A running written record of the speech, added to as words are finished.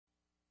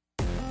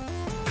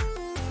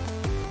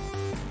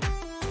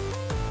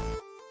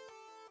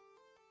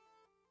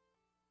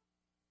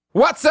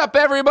What's up,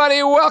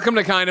 everybody? Welcome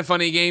to Kinda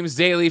Funny Games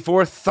Daily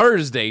for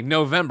Thursday,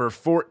 November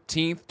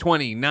 14th,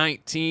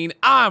 2019.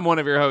 I'm one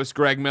of your hosts,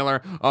 Greg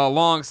Miller,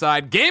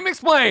 alongside Game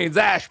Explains,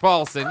 Ash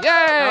Paulson. Yay!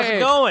 How's it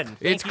going?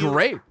 It's Thank you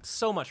great.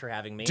 so much for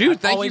having me. Dude, I've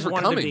thank you always for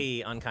wanted coming. to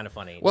be on Kinda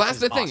Funny. Well, This that's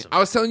the is thing. awesome. I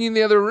was telling you in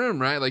the other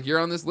room, right? Like, you're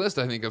on this list,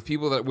 I think, of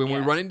people that when we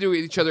Yes. run into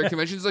each other at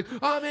conventions, like,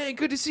 oh, man,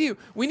 good to see you.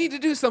 We need to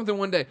do something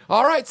one day.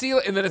 All right, see you.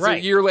 And then it's a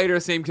Right. year later,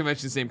 same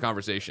convention, same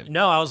conversation.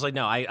 No, I was like,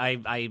 no,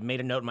 I made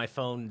a note on my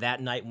phone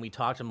that night when we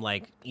talked. I'm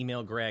like,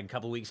 email Greg a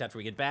couple weeks after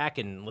we get back,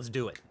 and let's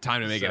do it.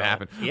 Time to make it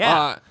happen.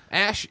 Yeah.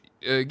 Ash,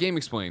 Game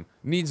Explain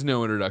needs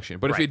no introduction.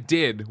 But if Right. it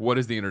did, what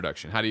is the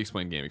introduction? How do you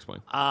explain Game Explain?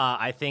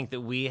 I think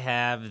that we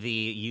have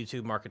the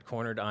YouTube market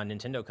cornered on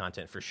Nintendo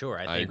content for sure.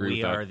 I think agree we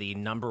with that. are the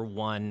number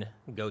one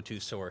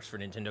go-to source for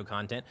Nintendo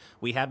content.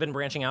 We have been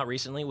branching out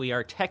recently. We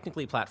are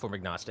technically platform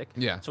agnostic.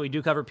 Yeah. So we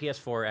do cover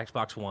PS4,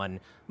 Xbox One,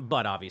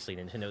 but obviously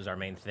Nintendo's our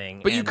main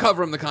thing. But you And-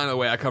 cover them the kind of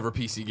way I cover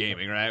PC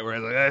gaming, right? Where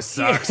it's like,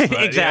 that sucks.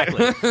 but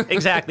exactly, yeah.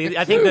 exactly.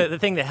 I think the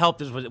thing that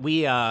helped is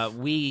we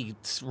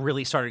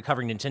really started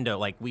covering Nintendo.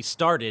 Like we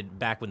started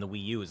back when the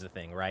Wii U was the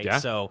thing, right? Yeah.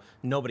 So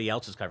nobody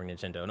else was covering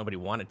Nintendo. Nobody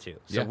wanted to.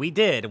 So Yeah. we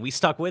did, and we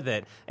stuck with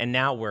it. And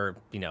now we're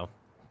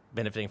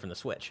benefiting from the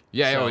Switch.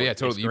 Yeah, So yeah,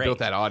 it's totally. You great. built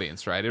that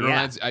audience, right? It Yeah.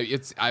 reminds.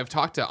 I've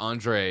talked to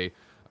Andre.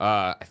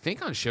 I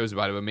think on shows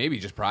about it, but maybe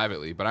just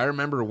privately. But I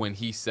remember when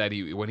he said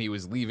when he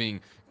was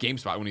leaving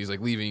GameSpot, when he was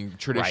like leaving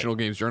traditional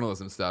games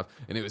journalism stuff,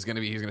 and he was going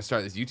to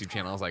start this YouTube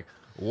channel. I was like,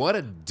 what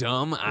a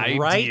dumb idea!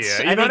 Right? You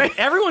I know what think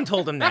everyone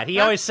told him that. He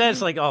always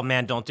says like, "Oh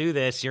man, don't do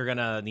this. You're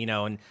gonna,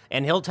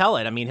 and he'll tell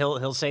it. I mean,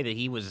 he'll say that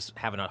he was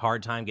having a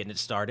hard time getting it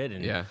started,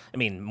 and Yeah. I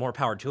mean, more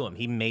power to him.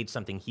 He made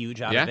something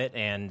huge out Yeah. of it,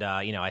 and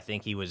I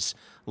think he was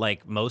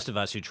like most of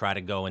us who try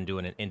to go and do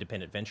an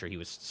independent venture. He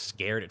was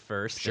scared at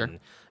first, Sure. and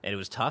it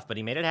was tough, but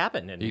he made it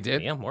happen. And He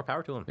did. Yeah, more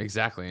power to him.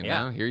 Exactly. And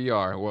Yeah. now here you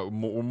are. What,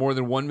 more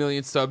than 1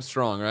 million subs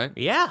strong, right?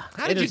 Yeah.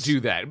 How did you do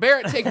that,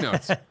 Barrett? Take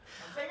notes.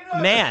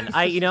 Man,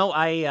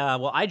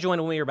 I joined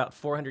when we were about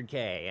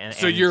 400K, and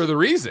So you're the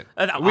reason.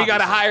 We got to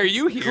obviously. hire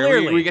you here.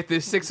 Clearly. We get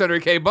this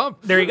 600K bump.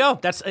 There you go.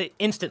 That's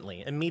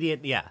instantly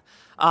immediate. Yeah.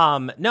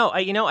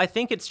 I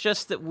think it's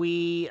just that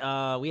we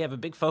have a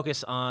big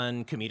focus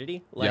on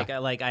community. Like Yeah.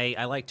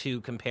 I like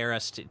to compare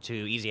us to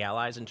Easy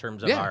Allies in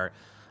terms of Yeah.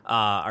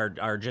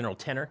 our general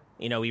tenor.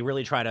 We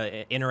really try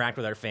to interact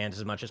with our fans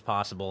as much as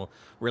possible.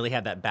 Really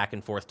have that back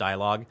and forth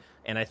dialogue,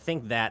 and I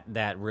think that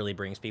really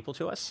brings people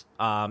to us.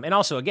 And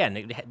also,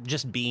 again,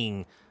 just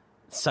being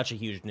such a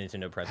huge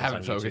Nintendo presence Having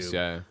on focus, YouTube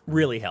yeah.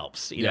 really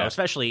helps. Yeah.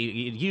 Especially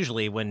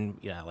usually when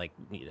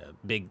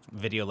big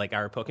video like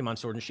our Pokemon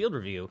Sword and Shield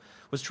review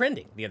was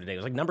trending the other day. It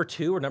was like number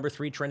 2 or number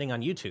 3 trending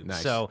on YouTube.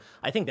 Nice. So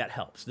I think that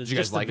helps. you guys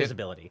Just like it? the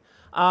visibility.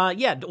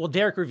 Yeah. Well,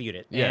 Derek reviewed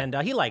it, Yeah. and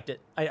he liked it.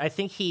 I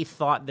think he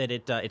thought that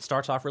it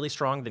starts off really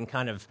strong, then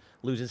kind of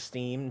loses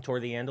steam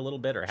toward the end a little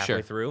bit or halfway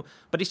Sure. through.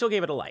 But he still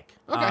gave it a like.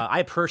 Okay.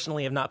 I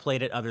personally have not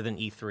played it other than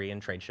E3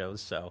 and trade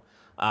shows. So.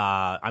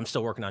 I'm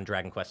still working on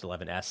Dragon Quest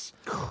XI-S.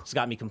 It's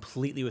got me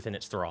completely within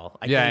its thrall.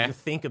 I Yeah. can't even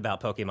think about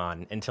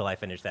Pokemon until I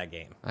finish that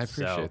game. I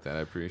appreciate So, that. I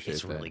appreciate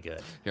it's that. really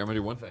good. Here, I'm going to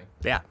do one thing.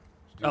 Yeah.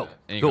 Oh,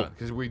 cool.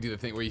 Because we do the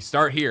thing where you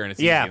start here and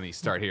it's Yeah. easy, and you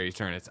start here, you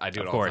turn. I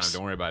do it Of all course. the time.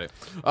 Don't worry about it.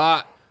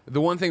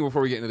 The one thing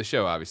before we get into the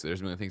show, obviously,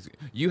 there's a million things.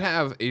 You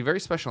have a very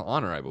special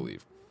honor, I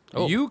believe.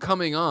 Oh. You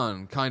coming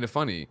on Kinda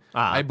Funny,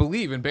 I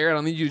believe, and Barrett,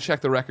 I'll need you to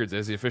check the records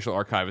as the official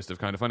archivist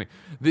of Kinda Funny,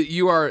 that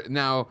you are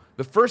now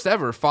the first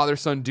ever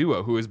father-son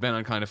duo who has been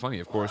on Kinda Funny.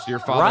 Of course, your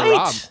father, Right.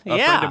 Rob, a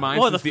Yeah. friend of mine.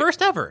 Well, the since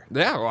first ever.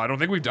 Yeah, well, I don't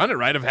think we've done it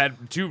right. I've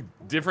had 2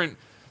 different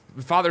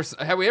fathers.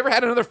 Have we ever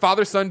had another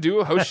father-son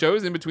duo host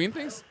shows in between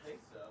things?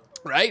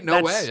 Right?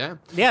 No way, yeah.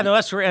 Yeah, no,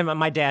 that's true. And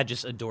my dad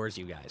just adores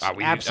you guys.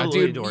 Absolutely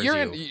dude, adores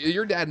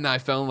your dad and I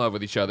fell in love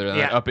with each other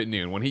Yeah. Up at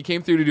Noon. When he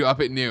came through to do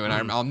Up at Noon,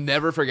 I'll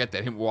never forget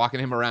that, him walking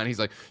him around, he's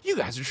like, you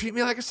guys are treating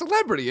me like a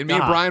celebrity. And me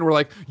and Brian were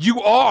like,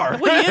 you are.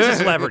 Well, he is a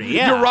celebrity,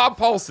 yeah. You're Rob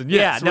Paulson.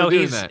 Yes, yeah, no, we're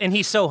doing that. and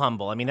he's so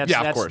humble. I mean, that's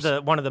Yeah, of course.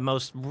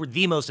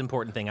 the most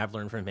important thing I've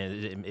learned from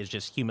him is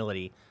just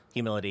humility.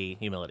 Yeah.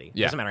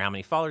 Doesn't matter how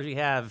many followers you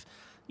have.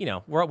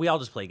 We all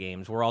just play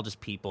games. We're all just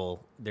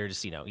people. They're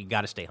just, you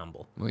got to stay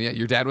humble. Well, yeah,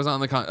 your dad was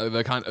on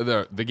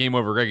the Game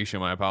Over Greggy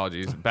show, my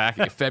apologies, back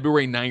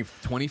February 9th,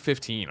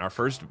 2015, our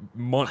first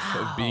month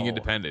of being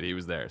independent. He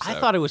was there. So. I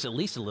thought it was at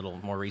least a little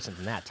more recent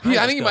than that.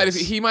 I think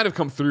he might have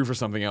come through for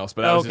something else,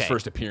 but that was his Okay.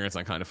 first appearance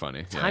on Kinda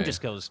Funny. Time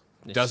just goes.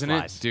 Doesn't it?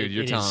 flies. Dude,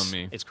 you're telling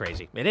me. It's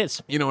crazy. It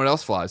is. You know what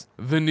else flies?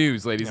 The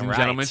news, ladies and Right.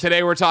 gentlemen.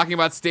 Today we're talking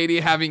about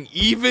Stadia having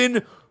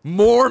even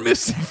more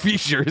missing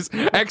features,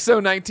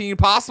 XO19,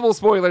 possible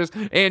spoilers,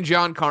 and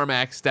John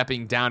Carmack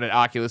stepping down at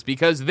Oculus,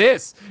 because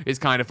this is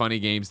Kinda Funny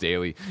Games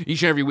Daily.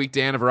 Each and every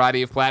weekday on a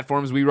variety of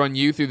platforms, we run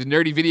you through the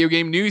nerdy video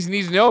game news you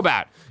need to know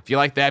about. If you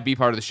like that, be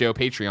part of the show,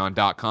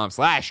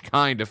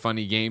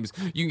 patreon.com/kindafunnygames.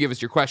 You can give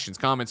us your questions,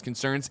 comments,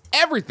 concerns,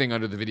 everything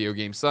under the video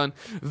game sun.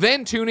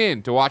 Then tune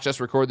in to watch us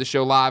record the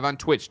show live on on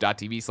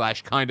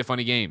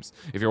twitch.tv/kindafunnygames.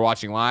 If you're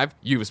watching live,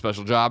 you have a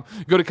special job.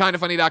 Go to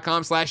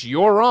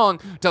kindafunny.com/you're wrong.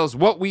 Tell us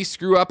what we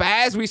screw up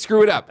as we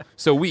screw it up,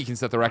 so we can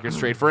set the record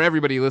straight for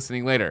everybody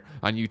listening later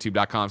on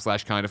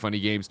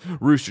youtube.com/kindafunnygames,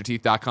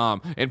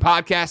 roosterteeth.com, and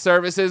podcast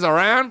services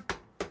around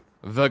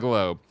the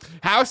globe.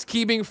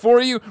 Housekeeping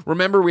for you.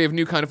 Remember, we have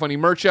new Kinda Funny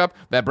merch up.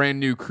 That brand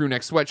new crew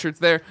neck sweatshirt's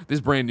there. This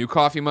brand new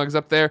coffee mug's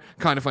up there.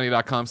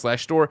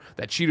 kindafunny.com/store.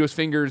 That Cheetos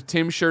Fingers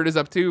Tim shirt is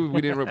up too.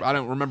 I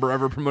don't remember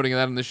ever promoting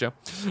that on this show.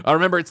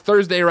 Remember, it's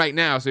Thursday right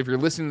now, so if you're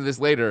listening to this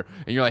later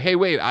and you're like, hey,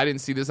 wait, I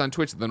didn't see this on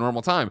Twitch at the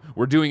normal time,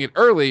 we're doing it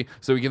early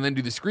so we can then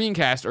do the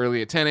screencast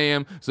early at 10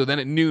 a.m. So then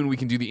at noon we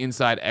can do the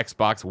Inside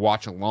Xbox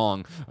watch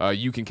along.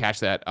 You can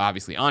catch that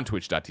obviously on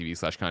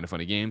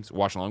twitch.tv/kindafunnygames.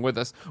 Watch along with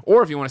us.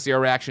 Or if you want to see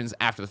our reactions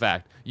after the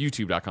fact,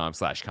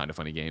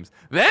 youtube.com/kindafunnygames.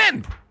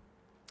 Then,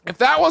 if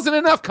that wasn't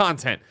enough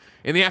content,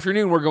 in the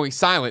afternoon we're going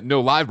silent,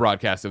 no live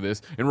broadcast of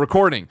this, and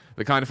recording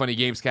the Kinda Funny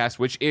Games cast,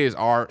 which is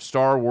our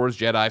Star Wars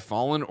Jedi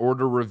Fallen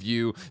Order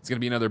review. It's going to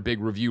be another big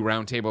review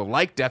roundtable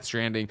like Death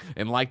Stranding,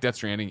 and like Death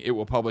Stranding, it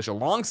will publish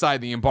alongside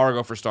the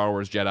embargo for Star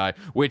Wars Jedi,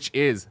 which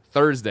is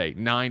Thursday,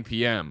 9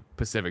 p.m.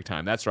 Pacific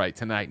time. That's right,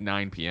 tonight,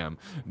 9 p.m.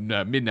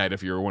 Midnight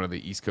if you're one of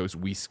the East Coast,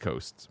 West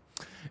Coasts.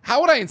 How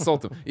would I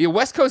insult them? Yeah,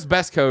 West Coast,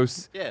 best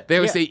coast. Yeah. They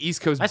always say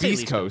East Coast,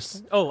 Beast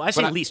Coast. Oh, I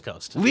say Least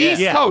Coast.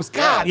 Least Coast.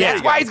 God,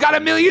 that's why he's got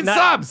 1 million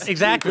subs.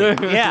 Exactly.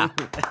 Yeah.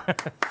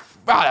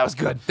 Wow, that was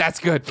good. That's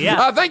good.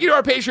 Yeah. Thank you to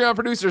our Patreon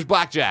producers,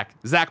 Blackjack,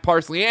 Zach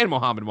Parsley, and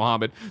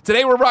Mohammed.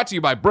 Today we're brought to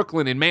you by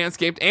Brooklyn and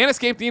Manscaped and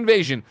Escape the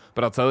Invasion,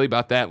 but I'll tell you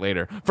about that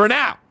later. For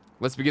now,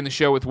 let's begin the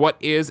show with what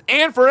is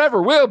and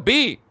forever will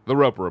be the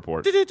Roper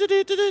Report.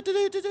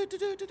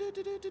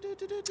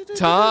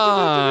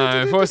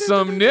 Time for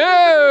some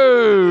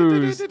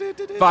news.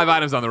 5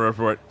 items on the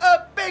Roper Report.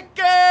 A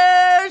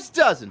baker's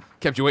dozen.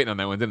 Kept you waiting on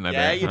that one, didn't I?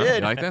 Yeah, Barry? you did.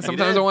 You like that? You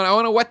Sometimes did. I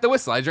want to wet the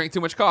whistle. I drank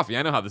too much coffee.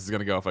 I know how this is going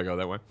to go if I go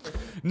that way.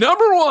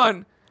 Number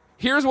one.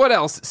 Here's what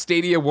else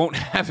Stadia won't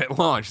have at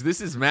launch. This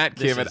is Matt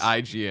Kim at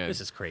IGN.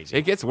 This is crazy.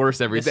 It gets worse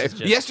every day.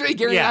 Yesterday,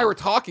 Gary and I were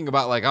talking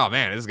about like, oh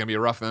man, this is going to be a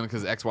rough one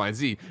because X, Y, and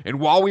Z.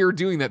 And while we were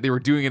doing that, they were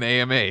doing an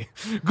AMA.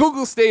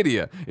 Google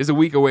Stadia is a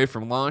week away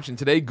from launch, and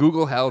today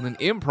Google held an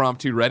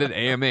impromptu Reddit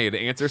AMA to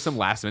answer some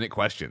last-minute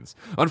questions.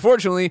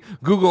 Unfortunately,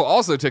 Google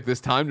also took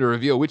this time to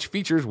reveal which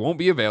features won't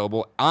be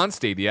available on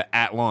Stadia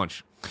at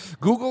launch.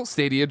 Google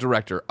Stadia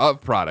Director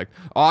of Product,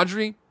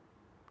 Audrey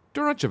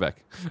Durachevek,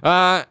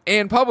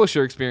 and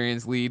publisher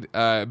experience lead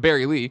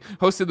Barry Lee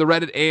hosted the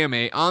Reddit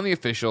AMA on the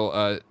official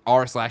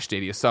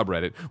r/Stadia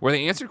subreddit, where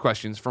they answered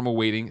questions from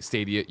awaiting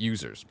Stadia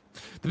users.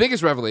 The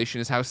biggest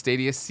revelation is how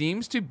Stadia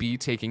seems to be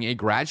taking a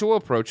gradual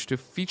approach to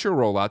feature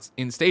rollouts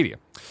in Stadia.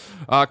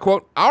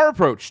 Quote, our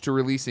approach to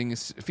releasing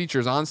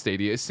features on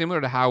Stadia is similar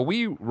to how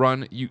we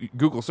run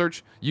Google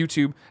Search,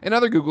 YouTube, and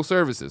other Google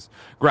services.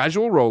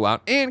 Gradual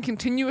rollout and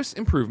continuous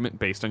improvement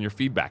based on your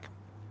feedback.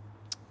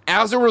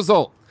 As a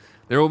result,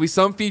 there will be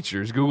some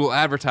features Google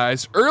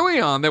advertised early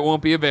on that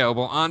won't be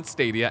available on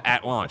Stadia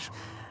at launch.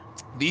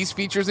 These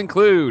features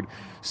include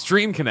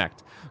Stream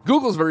Connect.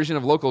 Google's version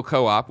of local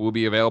co-op will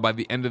be available by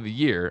the end of the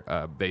year,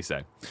 they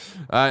say.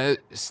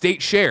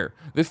 State Share.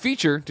 The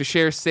feature to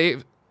share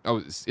save...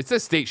 Oh, it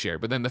says State Share,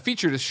 but then the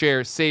feature to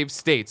share saved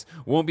states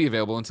won't be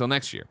available until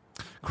next year.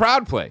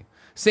 Crowd Play.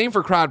 Same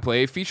for Crowd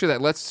Play, a feature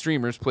that lets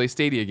streamers play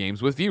Stadia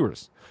games with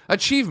viewers.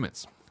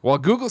 Achievements. While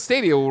Google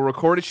Stadia will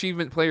record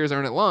achievement players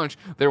earn at launch,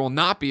 there will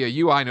not be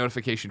a UI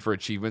notification for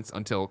achievements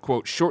until,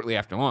 quote, shortly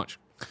after launch.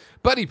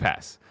 Buddy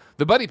Pass.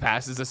 The Buddy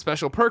Pass is a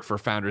special perk for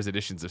Founders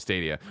Editions of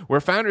Stadia,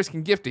 where founders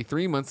can gift a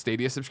 3-month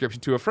Stadia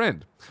subscription to a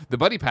friend. The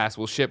Buddy Pass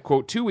will ship,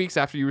 quote, 2 weeks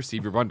after you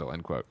receive your bundle,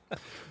 end quote.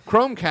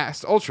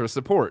 Chromecast Ultra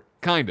support.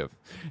 Kind of.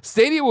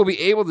 Stadia will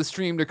be able to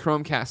stream to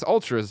Chromecast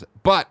Ultras,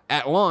 but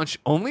at launch,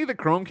 only the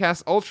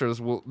Chromecast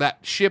Ultras that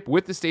ship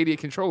with the Stadia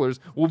controllers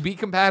will be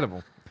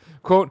compatible.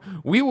 Quote,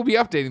 we will be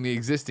updating the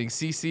existing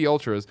CC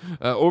Ultras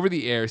over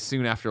the air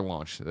soon after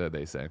launch,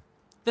 they say.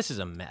 This is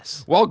a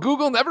mess. While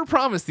Google never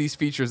promised these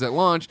features at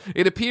launch,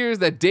 it appears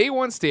that Day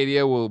 1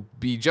 Stadia will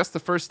be just the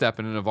first step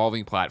in an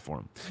evolving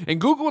platform.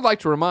 And Google would like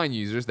to remind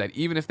users that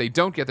even if they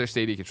don't get their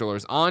Stadia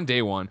controllers on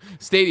Day 1,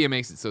 Stadia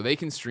makes it so they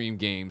can stream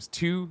games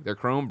to their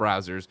Chrome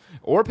browsers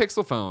or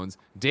Pixel phones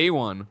Day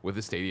 1 with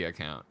a Stadia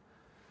account.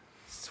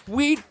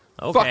 Sweet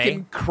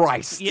fucking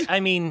Christ. Yeah, I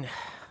mean,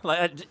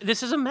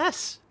 this is a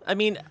mess. I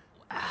mean...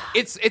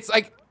 It's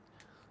like...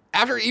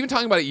 After even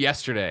talking about it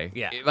yesterday,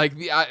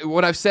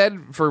 what I've said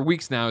for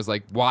weeks now is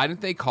like, why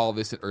didn't they call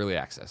this an early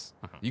access?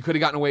 You could have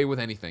gotten away with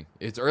anything.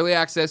 It's early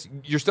access.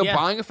 You're still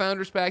buying a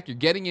Founders Pack. You're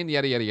getting in,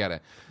 yada, yada,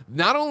 yada.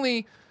 Not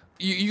only...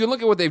 You can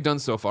look at what they've done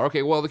so far.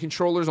 Okay, well, the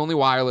controller's only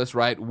wireless,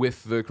 right,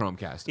 with the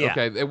Chromecast.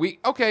 Yeah.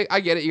 Okay,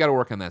 I get it. You got to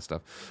work on that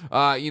stuff.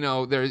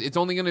 It's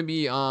only going to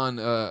be on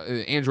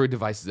Android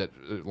devices at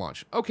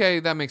launch.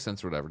 Okay, that makes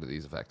sense or whatever to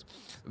these effects.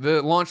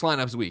 The launch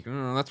lineup's weak.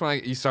 That's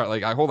when you start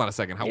like, hold on a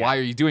second. Why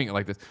are you doing it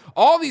like this?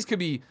 All these could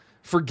be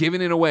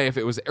forgiven in a way if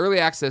it was early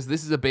access.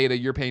 This is a beta.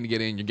 You're paying to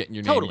get in. You're getting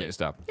your name and your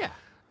stuff. Yeah.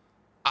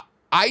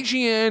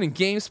 IGN and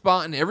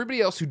GameSpot and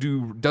everybody else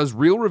who does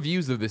real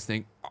reviews of this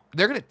thing,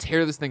 they're going to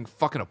tear this thing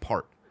fucking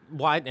apart.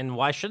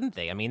 Why shouldn't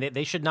they? I mean,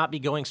 they should not be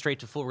going straight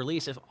to full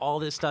release if all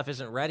this stuff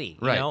isn't ready.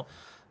 You Right. know?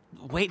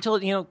 Wait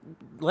till,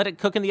 let it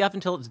cook in the oven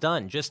until it's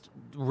done. Just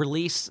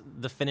release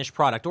the finished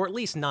product, or at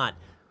least not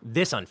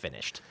this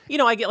unfinished.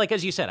 I get, like,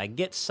 as you said, I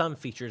get some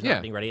features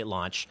not being ready at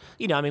launch.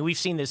 I mean, we've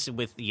seen this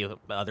with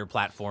other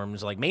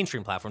platforms, like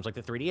mainstream platforms like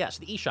the 3DS.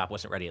 The eShop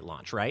wasn't ready at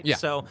launch, right? Yeah.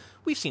 So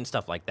we've seen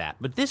stuff like that.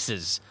 But this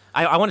is,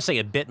 I want to say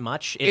a bit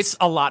much. It's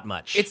a lot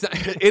much. It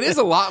is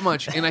a lot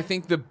much, and I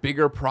think the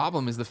bigger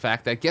problem is the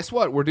fact that, guess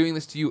what? We're doing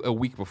this to you a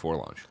week before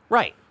launch.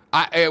 Right.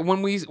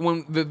 When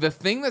the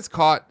thing that's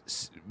caught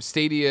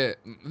Stadia,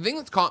 the thing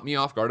that's caught me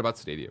off guard about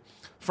Stadia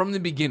from the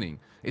beginning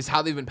is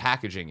how they've been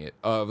packaging it.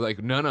 Of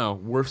like, no,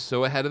 we're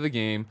so ahead of the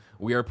game.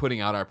 We are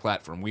putting out our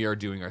platform. We are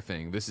doing our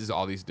thing. This is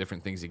all these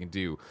different things you can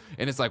do.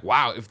 And it's like,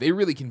 wow, if they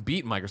really can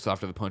beat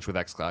Microsoft to the punch with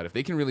xCloud, if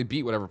they can really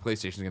beat whatever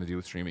PlayStation's going to do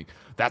with streaming,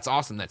 that's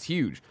awesome. That's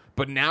huge.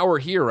 But now we're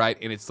here, right?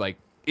 And it's like,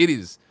 it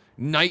is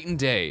night and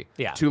day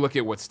to look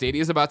at what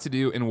Stadia is about to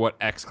do and what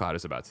xCloud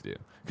is about to do.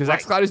 Because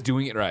xCloud is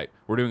doing it right.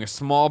 We're doing a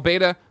small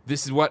beta.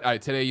 This is what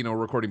today, we're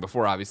recording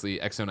before, obviously,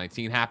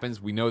 XO19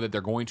 happens. We know that they're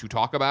going to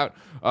talk about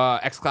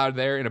xCloud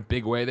there in a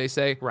big way, they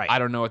say. Right. I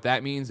don't know what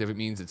that means, if it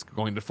means it's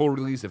going to full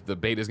release, if the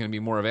beta is going to be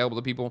more available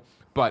to people.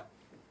 But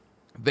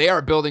they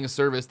are building a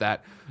service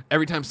that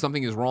every time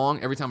something is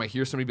wrong, every time I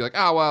hear somebody be like,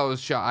 oh, well,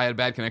 I had a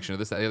bad connection to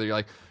this, that, the other, you're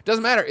like,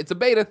 doesn't matter. It's a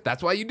beta.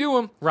 That's why you do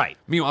them. Right.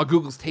 Meanwhile,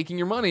 Google's taking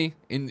your money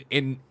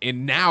and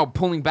now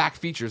pulling back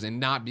features and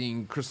not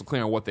being crystal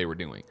clear on what they were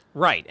doing.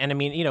 Right. And I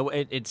mean,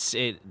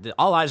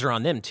 all eyes are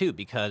on them too,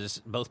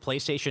 because both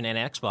PlayStation and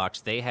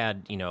Xbox, they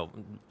had,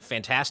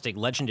 fantastic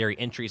legendary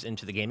entries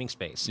into the gaming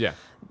space. Yeah.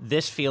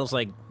 This feels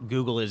like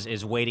Google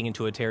is wading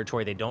into a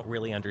territory they don't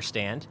really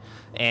understand.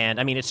 And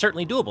I mean, it's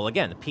certainly doable.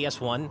 Again, the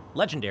PS1,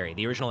 legendary.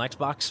 The original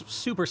Xbox,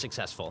 super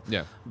successful.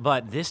 Yeah.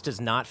 But this does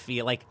not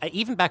feel like,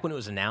 even back when it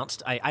was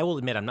announced, I will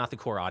admit I'm not the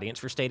core audience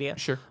for Stadia.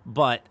 Sure.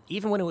 But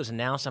even when it was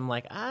announced, I'm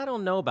like, I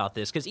don't know about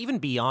this. Because even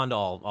beyond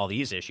all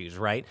these issues,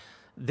 right?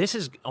 This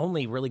is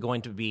only really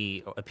going to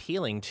be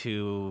appealing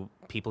to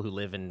people who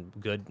live in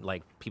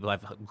people who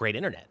have great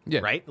internet,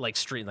 right? Like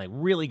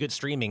really good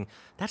streaming.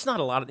 That's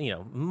not a lot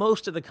of,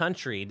 most of the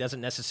country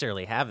doesn't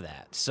necessarily have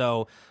that.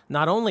 So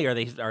not only are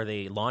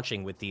they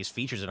launching with these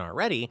features that aren't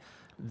ready,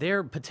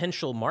 their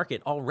potential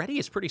market already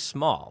is pretty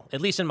small,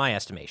 at least in my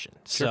estimation.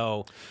 Sure.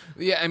 So,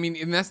 yeah, I mean,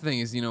 and that's the thing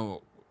is,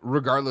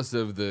 regardless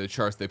of the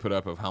charts they put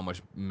up of how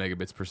much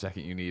megabits per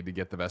second you need to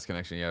get the best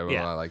connection,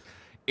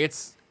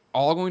 it's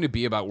all going to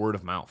be about word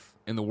of mouth.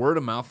 And the word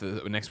of mouth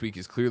next week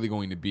is clearly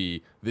going to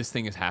be, this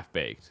thing is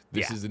half-baked.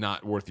 This is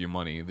not worth your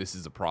money. This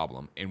is a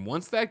problem. And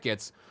once that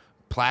gets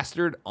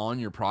plastered on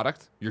your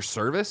product, your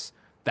service,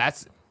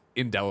 that's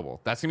indelible.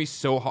 That's going to be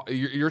so hard.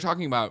 You're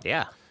talking about...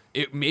 Yeah.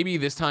 Maybe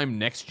this time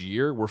next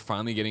year, we're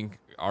finally getting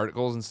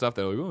articles and stuff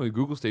that are like,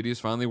 Google Stadia is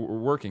finally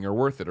working or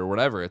worth it or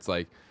whatever. It's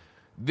like,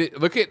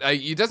 look at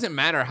it doesn't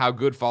matter how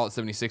good Fallout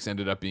 76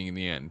 ended up being in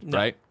the end,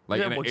 right?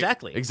 Like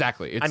exactly.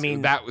 Exactly. I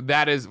mean,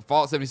 that is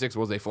Fallout 76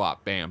 was a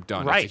flop. Bam,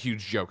 done. Right. It's a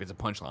huge joke. It's a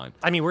punchline.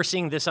 I mean, we're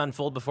seeing this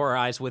unfold before our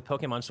eyes with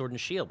Pokemon Sword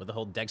and Shield, with the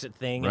whole Dexit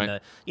thing,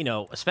 Right.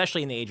 and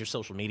especially in the age of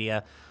social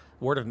media.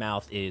 Word of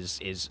mouth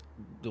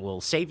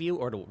will save you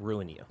or it'll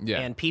ruin you.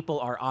 Yeah. And people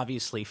are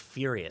obviously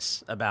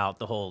furious about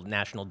the whole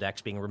national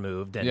Dex being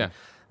removed. And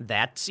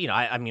that's,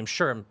 I mean, I'm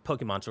sure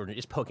Pokemon Sword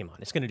is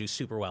Pokemon. It's going to do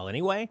super well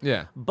anyway.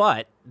 Yeah.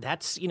 But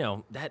that's,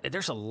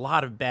 there's a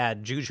lot of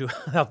bad juju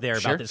out there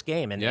about this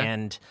game.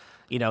 And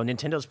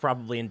Nintendo's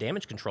probably in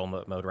damage control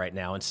mode right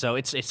now. And so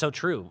it's so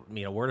true.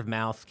 Word of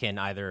mouth can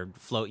either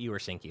float you or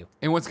sink you.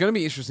 And what's going to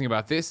be interesting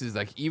about this is,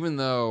 like, even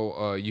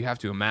though you have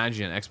to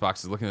imagine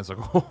Xbox is looking at this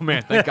like, oh,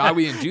 man, thank God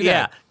we didn't do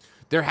that.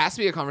 There has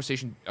to be a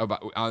conversation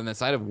about on that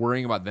side of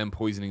worrying about them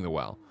poisoning the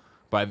well.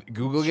 By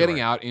Google getting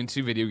out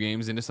into video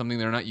games, into something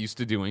they're not used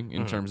to doing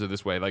in terms of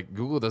this way. Like,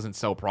 Google doesn't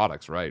sell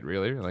products, right?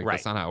 Really? Like,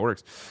 that's not how it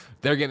works.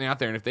 They're getting out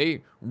there, and if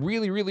they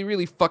really, really,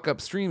 really fuck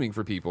up streaming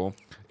for people,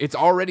 it's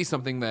already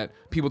something that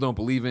people don't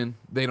believe in.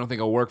 They don't think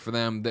it'll work for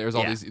them. There's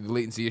all these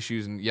latency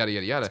issues and yada,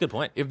 yada, yada. That's a good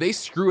point. If they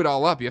screw it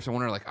all up, you have to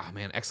wonder, like, oh,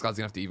 man, xCloud's going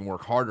to have to even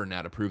work harder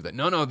now to prove that,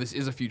 no, this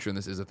is a future and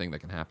this is a thing that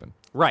can happen.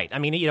 Right. I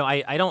mean,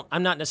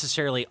 I'm not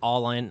necessarily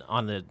all in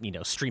on the,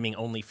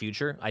 streaming-only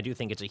future. I do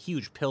think it's a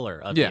huge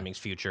pillar of gaming's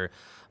future.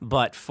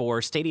 But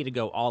for Stadia to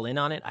go all in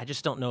on it, I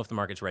just don't know if the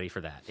market's ready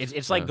for that.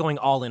 It's like going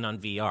all in on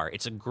VR.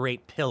 It's a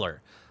great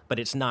pillar, but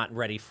it's not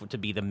ready to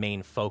be the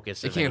main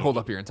focus. It can't hold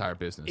up your entire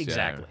business.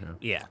 Exactly.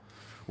 Yeah.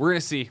 We're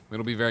going to see.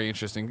 It'll be very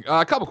interesting.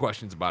 A couple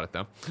questions about it,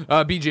 though.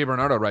 BJ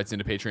Bernardo writes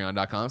into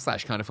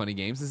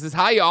patreon.com/kindoffunnygames. This is,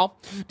 hi, y'all.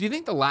 Do you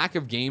think the lack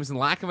of games and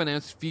lack of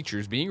announced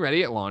features being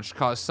ready at launch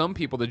caused some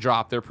people to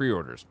drop their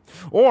pre-orders?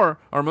 Or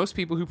are most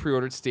people who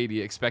pre-ordered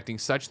Stadia expecting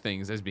such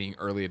things as being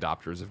early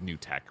adopters of new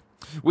tech?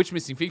 Which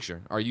missing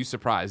feature are you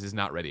surprised is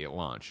not ready at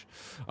launch?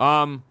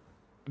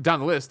 down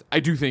the list, I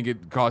do think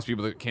it caused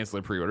people to cancel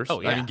their pre-orders.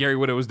 Oh, yeah. I mean, Gary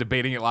Widow was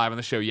debating it live on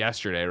the show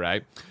yesterday,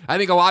 right? I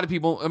think a lot of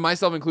people, and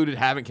myself included,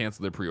 haven't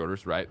canceled their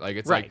pre-orders, right? Like,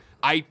 it's Right.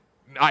 like,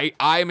 I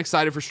am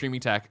excited for streaming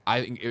tech.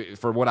 I think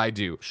for what I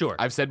do. Sure.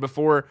 I've said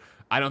before,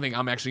 I don't think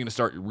I'm actually going to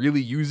start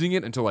really using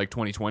it until like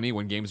 2020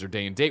 when games are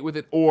day and date with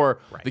it, or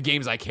the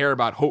games I care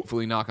about,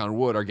 hopefully, knock on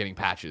wood, are getting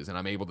patches, and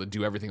I'm able to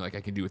do everything like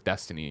I can do with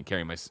Destiny and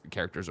carry my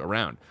characters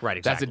around. Right,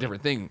 exactly. That's a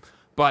different thing.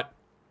 But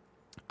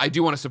I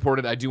do want to support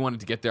it. I do want it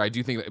to get there. I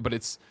do think, but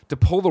it's to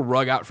pull the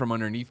rug out from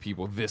underneath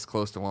people this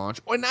close to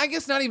launch. And I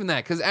guess not even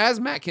that, because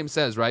as Matt Kim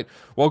says, right,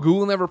 while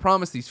Google never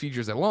promised these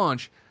features at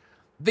launch,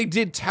 they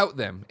did tout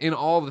them in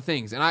all the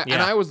things. And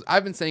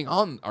I've been saying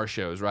on our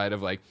shows, right,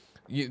 of like,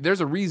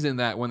 there's a reason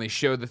that when they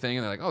showed the thing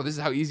and they're like, oh, this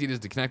is how easy it is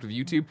to connect with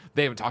YouTube,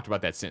 they haven't talked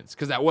about that since,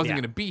 because that wasn't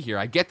going to be here.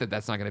 I get that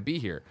that's not going to be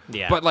here.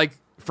 Yeah. But like,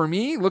 for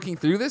me, looking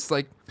through this,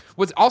 like,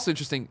 what's also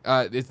interesting,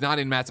 it's not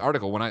in Matt's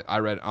article when I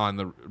read on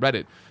the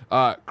Reddit,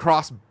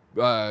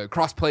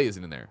 cross play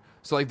isn't in there.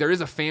 So like, there is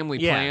a family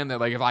plan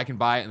that like, if I can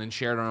buy it and then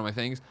share it on all my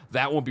things,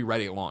 that won't be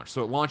ready at launch.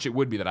 So at launch, it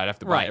would be that I'd have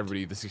to buy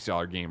everybody the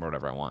 $60 game or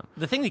whatever I want.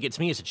 The thing that gets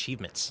me is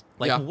achievements.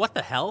 Like, what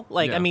the hell?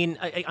 Like, I mean,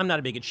 I'm not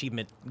a big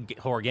achievement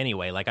whore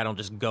anyway. Like, I don't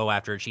just go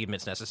after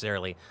achievements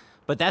necessarily.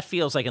 But that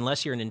feels like,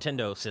 unless you're a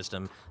Nintendo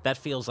system, that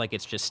feels like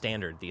it's just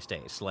standard these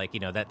days. Like,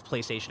 you know, that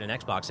PlayStation and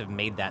Xbox have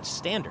made that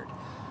standard.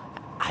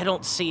 I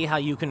don't see how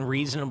you can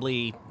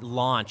reasonably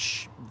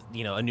launch,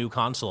 you know, a new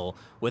console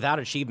without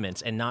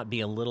achievements and not be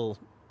a little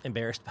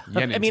embarrassed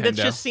about it. I mean, that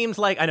just seems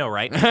like, I know,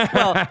 right?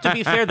 Well, to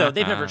be fair, though,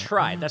 they've never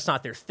tried. That's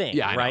not their thing,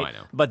 right? I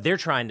know. But they're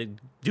trying to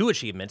do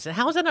achievements. And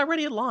how is that not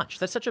ready at launch?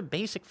 That's such a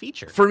basic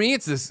feature. For me,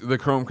 it's the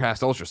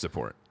Chromecast Ultra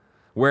support,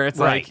 where it's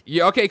like,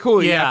 okay,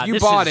 cool. Yeah, if you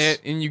bought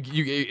it and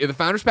you the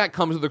Founders Pack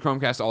comes with the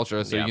Chromecast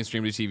Ultra, so you can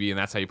stream to TV, and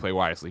that's how you play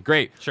wirelessly.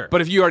 Great. Sure. But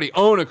if you already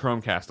own a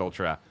Chromecast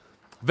Ultra,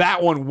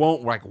 that one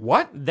won't, like,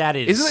 what? That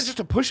is... Isn't that just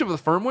a push of the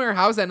firmware?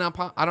 How is that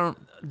not... I don't...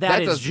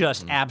 That is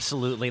just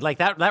absolutely... Like,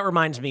 that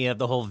reminds me of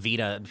the whole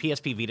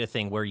PSP Vita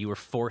thing, where you were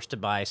forced to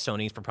buy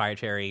Sony's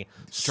proprietary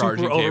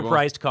Charging super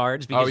overpriced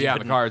cards. Oh, yeah,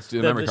 the cards,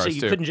 the memory cards, so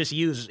you couldn't just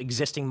use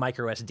existing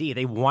micro SD.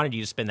 They wanted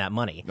you to spend that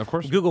money. Of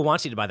course. Google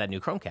wants you to buy that new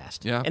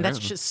Chromecast. Yeah. And that's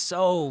just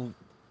so...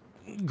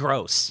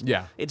 gross.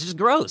 Yeah. It's just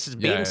gross. It's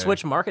bait and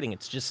switch marketing.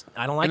 It's just,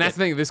 I don't like it. And that's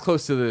the thing, this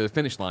close to the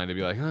finish line, to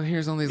be like, oh,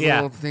 here's all these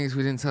little things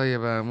we didn't tell you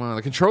about. Well,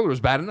 the controller was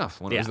bad enough.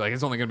 When it was like,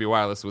 it's only going to be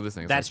wireless with this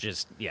thing. It's that's like,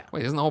 just,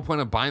 wait, isn't the whole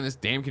point of buying this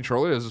damn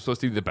controller? Is it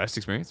supposed to be the best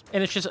experience?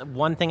 And it's just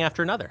one thing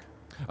after another.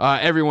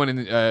 Everyone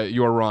in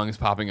You're Wrong is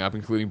popping up,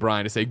 including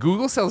Brian, to say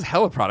Google sells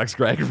hella products,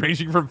 Greg,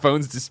 ranging from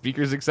phones to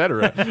speakers,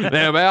 etc.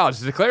 Now,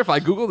 just to clarify,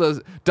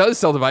 Google does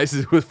sell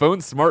devices with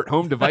phones, smart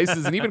home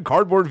devices, and even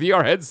cardboard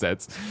VR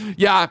headsets.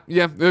 Yeah,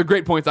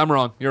 great points. I'm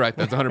wrong. You're right.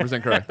 That's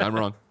 100% correct. I'm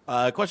wrong.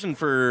 Question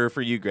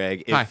for you,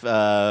 Greg. If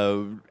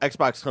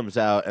Xbox comes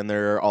out and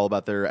they're all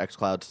about their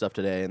xCloud stuff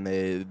today, and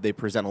they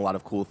present a lot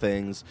of cool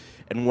things,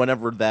 and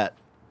whenever that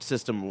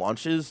system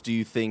launches, do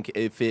you think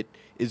if it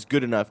is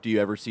good enough, do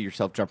you ever see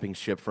yourself jumping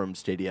ship from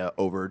Stadia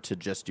over to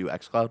just do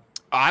xCloud?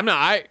 I'm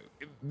not.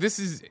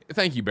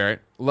 Thank you,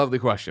 Barrett. Lovely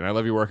question. I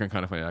love your work on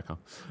kindafunny.com.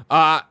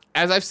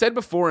 As I've said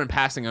before in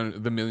passing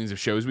on the millions of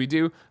shows we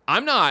do,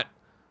 I'm not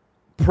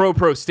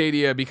pro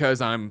Stadia because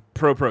I'm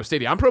pro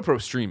Stadia. I'm pro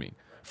streaming.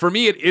 For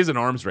me, it is an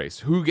arms race.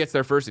 Who gets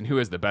there first and who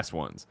has the best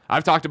ones?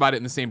 I've talked about it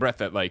in the same breath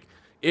that, like,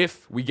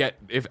 if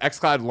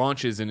xCloud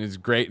launches and is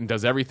great and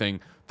does everything,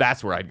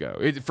 that's where I'd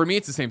go. For me,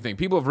 it's the same thing.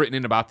 People have written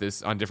in about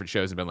this on different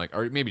shows and been like,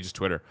 or maybe just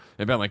Twitter,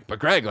 and been like, but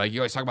Greg, like, you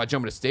always talk about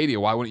jumping to Stadia.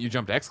 Why wouldn't you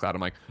jump to xCloud? I'm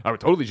like, I would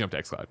totally jump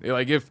to xCloud.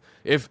 Like,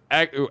 if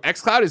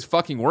xCloud is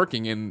fucking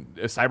working in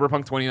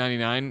Cyberpunk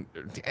 2099,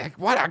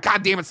 what a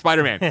goddamn it,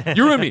 Spider-Man.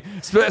 You ruined me.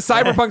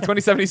 Cyberpunk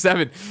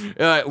 2077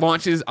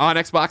 launches on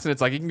Xbox, and it's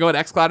like, you can go to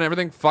xCloud and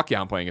everything. Fuck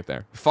yeah, I'm playing it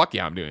there. Fuck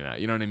yeah, I'm doing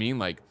that. You know what I mean?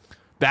 Like,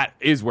 that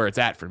is where it's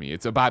at for me.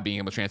 It's about being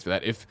able to transfer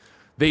that. If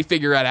they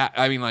figure it out,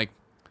 I mean, like,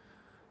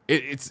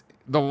 it's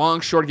the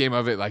long, short game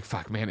of it. Like,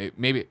 fuck, man,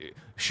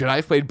 should I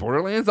have played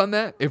Borderlands on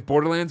that? If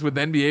Borderlands would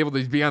then be able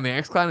to be on the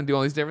xCloud and do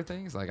all these different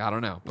things? Like, I don't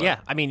know. But. Yeah,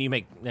 I mean,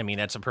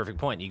 that's a perfect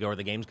point. You go where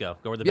the games go.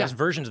 Go where the best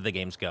versions of the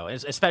games go,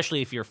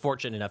 especially if you're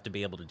fortunate enough to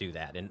be able to do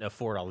that and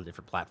afford all the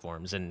different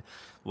platforms. And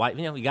why,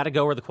 you got to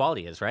go where the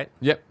quality is, right?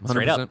 Yep, 100%.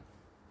 Straight up.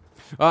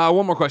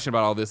 One more question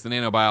about all this. The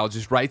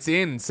nanobiologist writes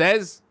in and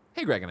says,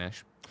 hey, Greg and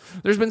Ash.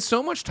 There's been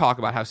so much talk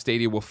about how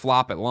Stadia will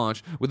flop at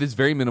launch with its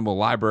very minimal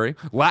library,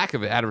 lack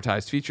of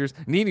advertised features,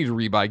 needing to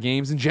rebuy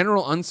games, and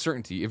general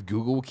uncertainty if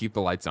Google will keep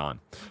the lights on.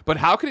 But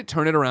how could it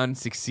turn it around and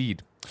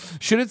succeed?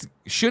 Should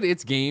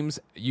its games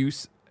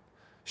use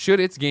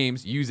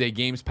a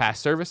Games Pass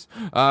service?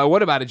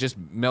 What about it just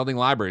melding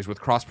libraries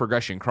with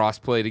cross-progression,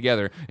 cross-play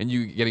together, and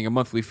you getting a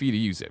monthly fee to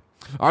use it?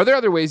 Are there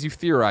other ways you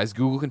theorize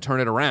Google can turn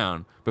it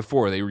around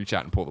before they reach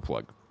out and pull the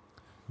plug?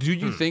 Do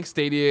you think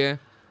Stadia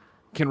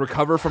can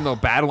recover from the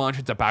bad launch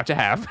it's about to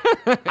have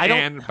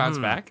and bounce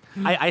back?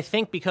 I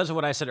think because of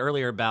what I said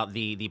earlier about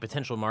the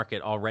potential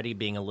market already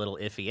being a little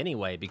iffy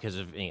anyway because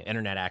of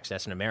internet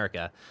access in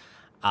America,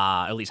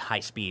 at least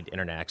high-speed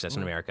internet access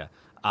in America,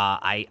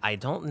 I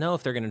don't know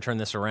if they're going to turn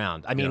this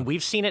around. I mean,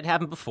 we've seen it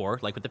happen before,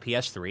 like with the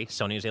PS3.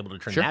 Sony was able to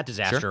turn that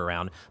disaster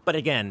around. But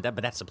again,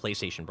 that's the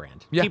PlayStation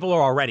brand. Yeah. People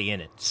are already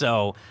in it.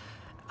 So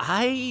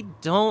I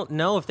don't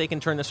know if they can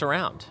turn this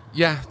around.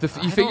 Yeah,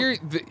 you figure,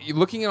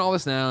 looking at all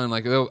this now, and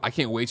like, I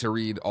can't wait to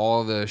read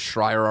all the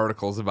Schreier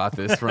articles about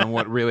this from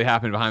what really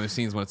happened behind the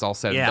scenes when it's all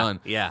said and done.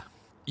 Yeah.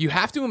 You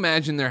have to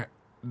imagine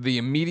the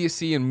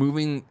immediacy and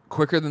moving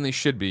quicker than they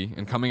should be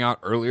and coming out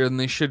earlier than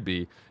they should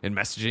be and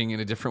messaging in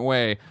a different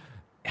way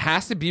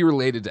has to be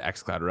related to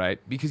xCloud, right?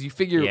 Because you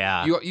figure,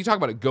 you talk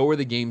about it, go where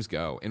the games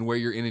go and where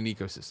you're in an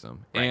ecosystem.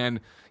 Right.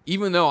 And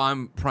even though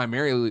I'm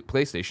primarily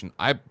PlayStation,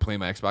 I play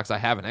my Xbox, I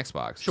have an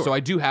Xbox. Sure. So I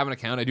do have an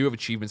account, I do have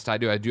achievements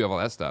tied to it, I do have all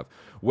that stuff.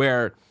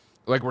 Where,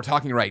 like we're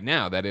talking right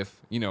now, that if,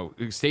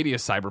 Stadia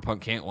Cyberpunk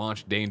can't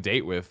launch day and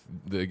date with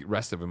the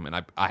rest of them,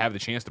 and I have the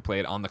chance to play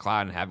it on the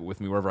cloud and have it with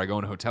me wherever I go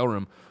in a hotel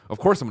room, of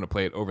course I'm going to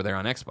play it over there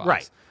on Xbox.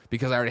 Right.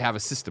 Because I already have a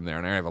system there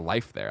and I already have a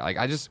life there. Like,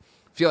 I just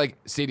feel like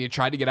Stadia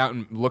tried to get out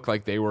and look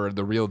like they were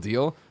the real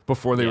deal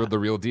before they were the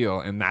real deal,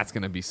 and that's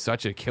going to be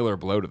such a killer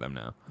blow to them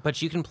now.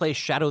 But you can play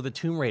Shadow of the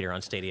Tomb Raider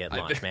on Stadia at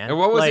launch, man. And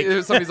what was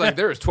it? Somebody's like,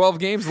 there's 12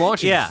 games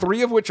launching,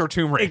 3 of which are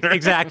Tomb Raider.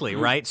 Exactly,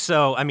 right?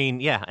 So, I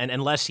mean, and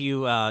unless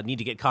you need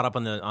to get caught up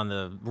on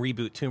the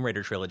reboot Tomb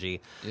Raider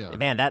trilogy,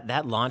 man,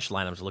 that launch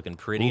lineup's looking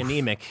pretty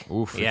anemic.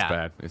 It's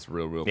bad. It's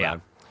real bad.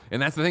 And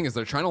that's the thing, is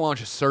they're trying to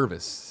launch a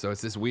service, so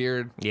it's this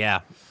weird... Yeah.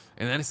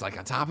 And then it's like,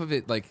 on top of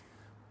it, like...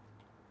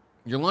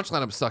 Your launch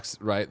lineup sucks,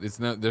 right? There's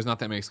not that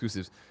many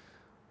exclusives.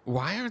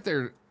 Why aren't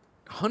there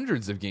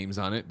hundreds of games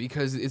on it?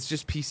 Because it's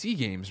just PC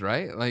games,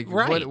 right? Like,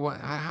 right.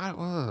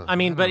 I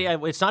mean, but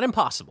it's not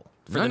impossible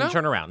for them to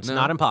turn around. It's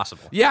not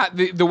impossible. Yeah,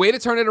 the way to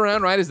turn it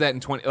around, right, is that in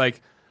 20...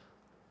 Like,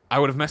 I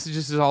would have messaged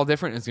this is all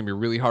different, and it's going to be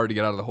really hard to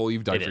get out of the hole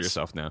you've dug for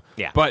yourself now.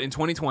 Yeah. But in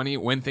 2020,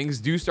 when things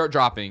do start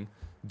dropping...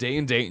 day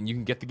and date, and you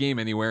can get the game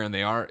anywhere, and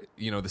they are,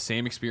 the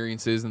same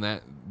experiences and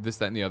that,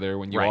 and the other.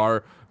 When you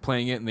are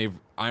playing it, and they've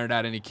ironed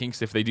out any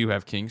kinks, if they do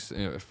have kinks,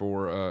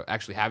 for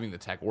actually having the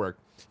tech work.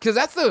 Because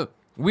that's the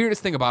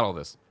weirdest thing about all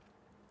this.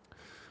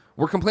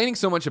 We're complaining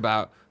so much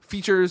about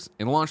features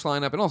and launch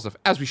lineup and all stuff,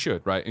 as we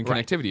should, right? And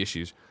connectivity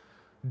issues.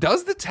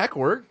 Does the tech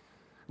work?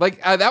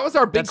 Like, that was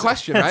our big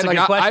question, right?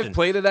 Like, I've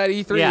played it at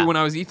E3 when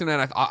I was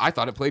Ethernet. I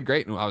thought it played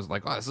great, and I was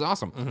like, oh, this is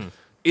awesome. Mm-hmm.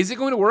 Is it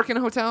going to work in a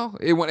hotel?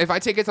 If I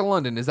take it to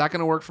London, is that going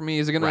to work for me?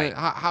 Is it going to?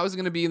 How is it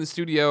going to be in the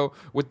studio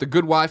with the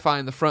good Wi-Fi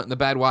in the front and the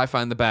bad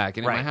Wi-Fi in the back,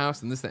 and in my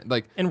house and this thing,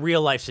 like in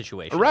real life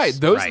situations? Right.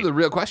 Those are the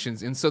real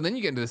questions. And so then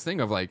you get into this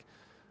thing of like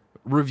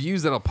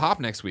reviews that'll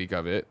pop next week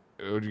of it,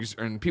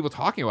 and people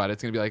talking about it.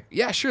 It's going to be like,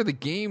 yeah, sure, the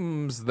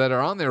games that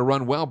are on there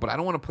run well, but I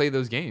don't want to play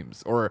those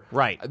games. Or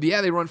yeah,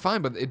 they run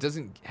fine, but it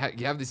doesn't.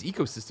 You have this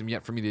ecosystem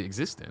yet for me to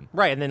exist in.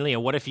 Right, and then Leo,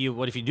 what if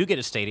you do get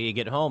a Stadia? You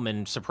get home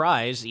and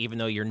surprise, even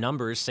though your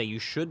numbers say you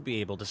should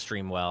be able to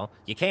stream well,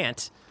 you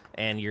can't,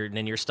 and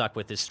then you're stuck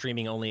with this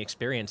streaming only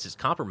experience is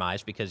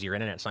compromised because your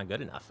internet's not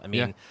good enough. I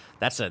mean,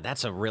 that's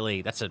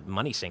a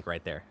money sink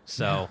right there.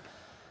 So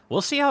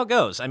we'll see how it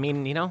goes. I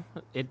mean,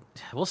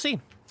 we'll see.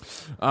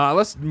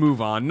 Let's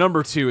move on.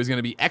 Number 2 is going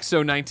to be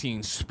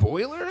XO19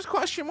 spoilers?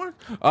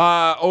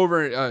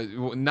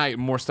 Overnight,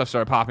 more stuff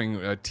started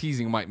popping,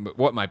 teasing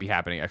what might be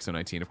happening at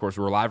XO19. Of course,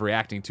 we're live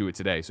reacting to it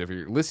today. So if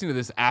you're listening to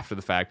this after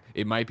the fact,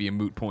 it might be a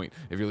moot point.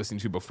 If you're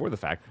listening to it before the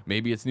fact,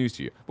 maybe it's news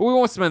to you. But we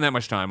won't spend that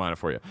much time on it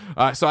for you.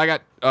 So I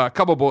got a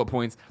couple bullet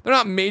points. They're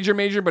not major,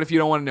 but if you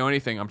don't want to know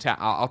anything,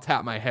 I'll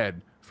tap my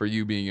head for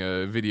you being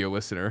a video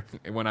listener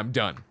when I'm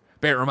done.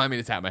 Barrett, remind me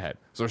to tap my head.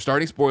 So we're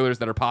starting spoilers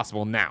that are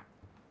possible now.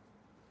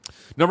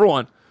 Number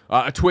 1,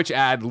 a Twitch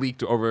ad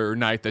leaked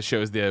overnight that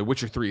shows The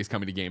Witcher 3 is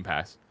coming to Game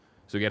Pass.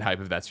 So get hype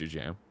if that's your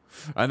jam.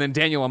 And then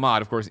Daniel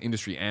Ahmad, of course,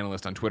 industry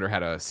analyst on Twitter,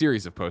 had a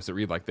series of posts that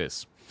read like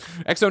this.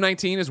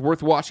 XO19 is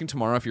worth watching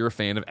tomorrow if you're a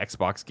fan of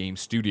Xbox Game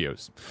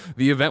Studios.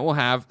 The event will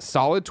have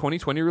solid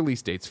 2020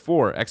 release dates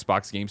for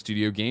Xbox Game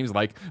Studio games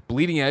like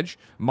Bleeding Edge,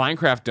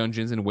 Minecraft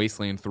Dungeons, and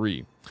Wasteland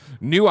 3.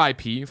 New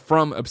IP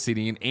from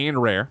Obsidian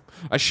and Rare,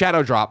 a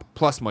shadow drop,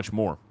 plus much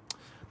more.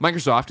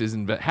 Microsoft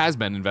has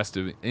been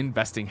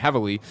investing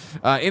heavily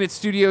in its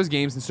studios,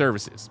 games, and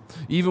services.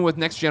 Even with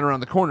next gen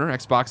around the corner,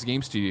 Xbox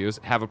Game Studios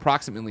have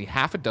approximately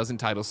half a dozen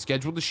titles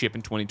scheduled to ship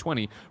in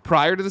 2020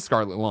 prior to the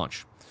Scarlet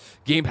launch.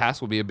 Game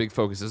Pass will be a big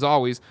focus as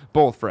always,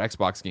 both for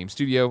Xbox Game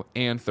Studio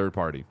and third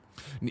party.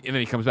 And then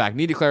he comes back.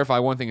 Need to clarify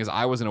one thing is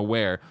I wasn't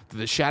aware that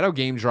the Shadow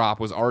game drop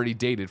was already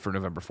dated for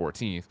November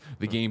 14th,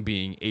 the game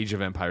being Age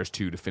of Empires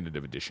 2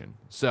 Definitive Edition.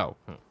 So,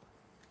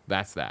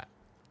 that's that.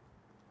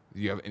 Do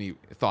you have any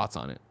thoughts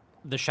on it?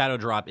 The Shadow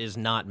drop is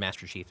not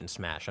Master Chief in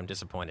Smash. I'm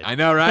disappointed. I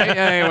know, right?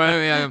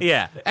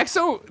 Yeah.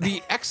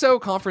 The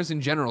EXO conference in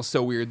general is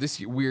so weird.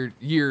 This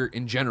year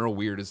in general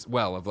weird as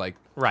well. Of like,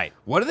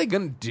 what are they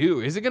going to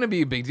do? Is it going to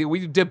be a big deal?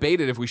 We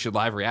debated if we should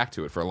live react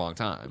to it for a long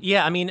time.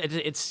 Yeah, I mean,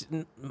 it's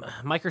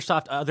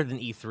Microsoft. Other than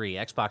E3,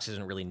 Xbox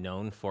isn't really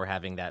known for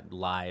having that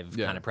live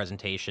kind of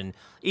presentation.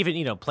 Even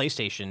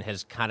PlayStation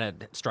has kind of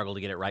struggled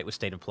to get it right with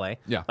State of Play.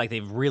 Yeah, like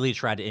they've really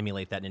tried to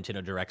emulate that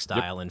Nintendo Direct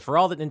style, and for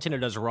all that Nintendo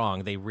does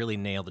wrong, they really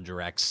nail the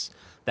Directs,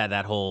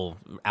 that whole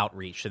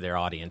outreach to their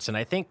audience. And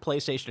I think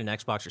PlayStation and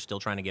Xbox are still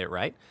trying to get it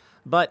right.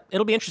 But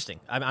it'll be interesting.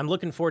 I'm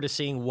looking forward to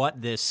seeing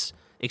what this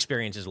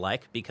experience is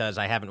like, because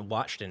I haven't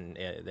watched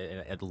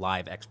a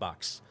live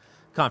Xbox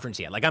conference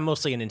yet. Like, I'm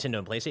mostly a Nintendo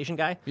and PlayStation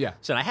guy. Yeah.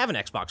 So I have an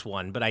Xbox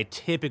One, but I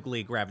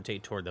typically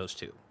gravitate toward those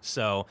two.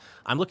 So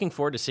I'm looking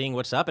forward to seeing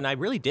what's up. And I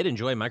really did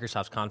enjoy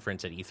Microsoft's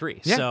conference at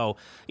E3. Yeah. So,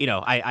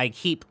 I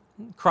keep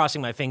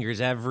crossing my fingers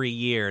every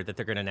year that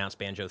they're going to announce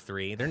Banjo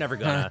 3. They're never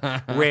going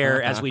to.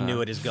 Rare as we knew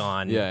it is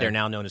gone. Yeah. They're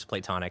now known as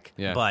Platonic.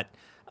 Yeah. But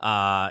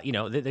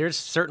there's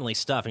certainly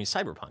stuff. I mean,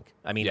 Cyberpunk.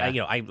 I mean,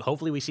 Yeah. I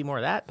hopefully we see more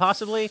of that.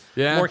 Possibly.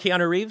 Yeah. More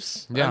Keanu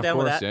Reeves. Yeah, I'm down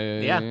of with course.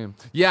 that.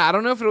 Yeah, I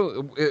don't know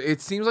if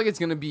it seems like it's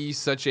going to be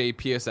such a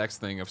PSX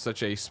thing of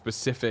such a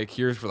specific,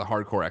 here's for the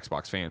hardcore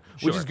Xbox fan,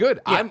 which is good.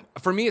 Yeah.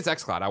 For me, it's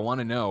xCloud. I want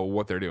to know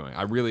what they're doing.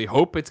 I really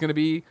hope it's going to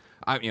be,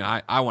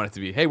 I want it to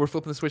be, hey, we're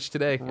flipping the Switch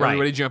today. Right.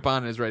 Everybody jump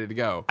on and is ready to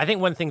go. I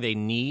think one thing they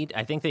need,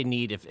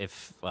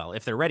 if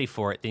they're ready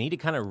for it, they need to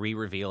kind of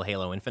re-reveal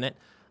Halo Infinite.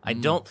 I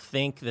don't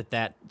think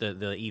that the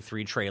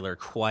E3 trailer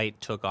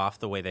quite took off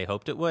the way they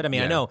hoped it would. I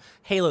mean, I know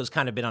Halo's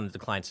kind of been on the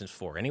decline since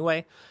 4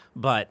 anyway,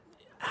 but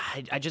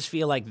I just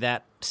feel like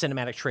that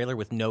cinematic trailer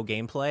with no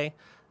gameplay,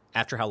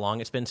 after how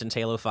long it's been since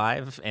Halo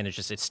 5, and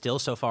it's still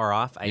so far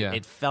off,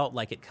 it felt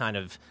like it kind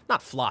of,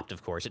 not flopped,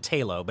 of course, it's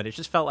Halo, but it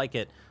just felt like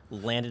it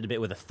landed a bit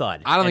with a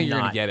thud. I don't think you're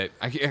going to get it.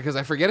 Because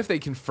I forget if they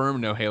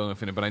confirmed no Halo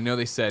Infinite, but I know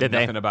they said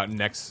nothing about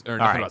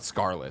about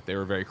Scarlet. They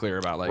were very clear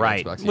about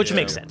Xbox. Which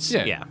makes sense.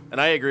 Yeah.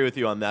 And I agree with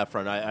you on that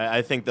front.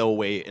 I think they'll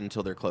wait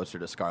until they're closer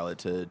to Scarlet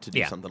to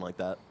do something like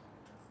that.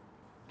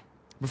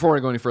 Before I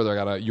go any further, I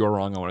got a You're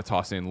Wrong I want to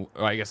toss in.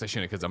 I guess I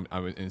shouldn't, because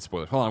I'm in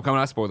spoilers. Hold on, I'm coming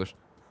out of spoilers.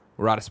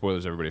 We're out of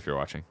spoilers, everybody, if you're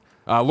watching.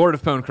 Lord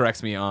of Pwn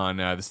corrects me on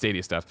the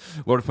Stadia stuff.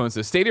 Lord of Pwn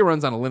says, Stadia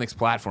runs on a Linux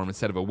platform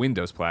instead of a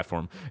Windows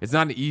platform. It's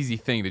not an easy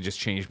thing to just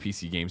change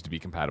PC games to be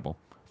compatible.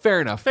 Fair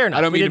enough. Fair enough.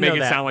 I don't We mean to didn't make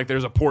know it that. sound like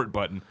there's a port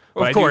button.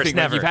 But Of I course, do think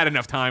never. you've had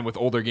enough time with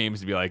older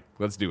games to be like,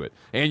 let's do it.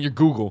 And you're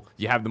Google.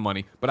 You have the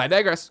money. But I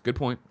digress. Good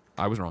point.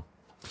 I was wrong.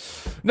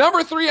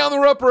 Number 3 on the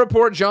Roper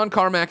Report, John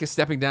Carmack is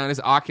stepping down as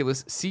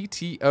Oculus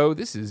CTO.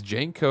 This is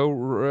Janko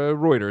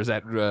Reuters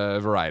at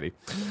Variety.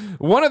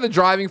 One of the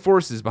driving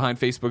forces behind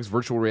Facebook's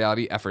virtual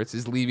reality efforts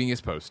is leaving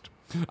his post.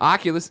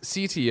 Oculus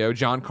CTO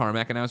John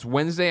Carmack announced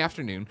Wednesday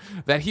afternoon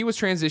that he was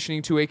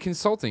transitioning to a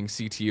consulting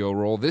CTO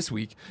role this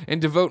week and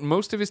devote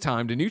most of his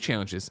time to new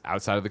challenges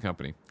outside of the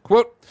company.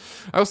 Quote,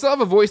 I will still have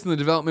a voice in the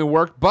development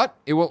work, but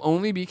it will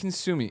only be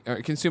consuming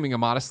a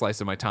modest slice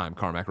of my time,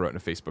 Carmack wrote in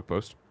a Facebook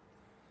post.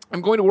 I'm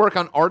going to work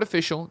on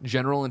artificial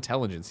general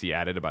intelligence, he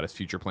added about his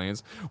future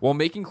plans, while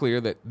making clear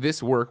that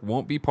this work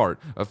won't be part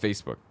of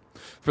Facebook.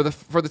 For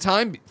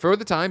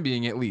the time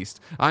being, at least,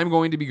 I'm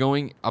going to be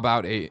going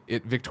about it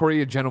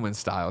Victoria gentleman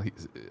style,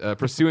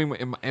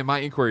 pursuing my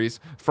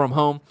inquiries from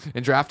home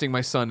and drafting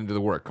my son into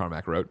the work,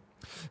 Carmack wrote.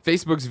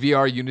 Facebook's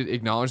VR unit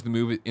acknowledged the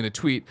move in a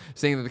tweet,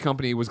 saying that the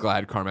company was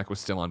glad Carmack was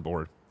still on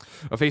board.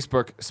 A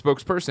Facebook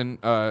spokesperson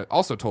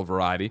also told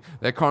Variety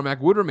that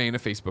Carmack would remain a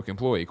Facebook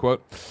employee.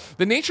 Quote,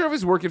 the nature of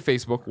his work at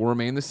Facebook will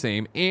remain the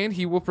same, and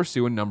he will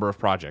pursue a number of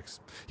projects.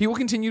 He will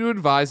continue to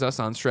advise us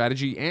on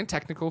strategy and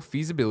technical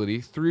feasibility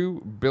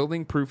through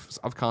building proofs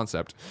of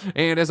concept,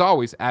 and as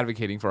always,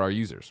 advocating for our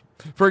users.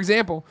 For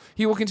example,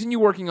 he will continue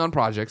working on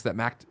projects that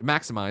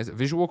maximize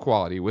visual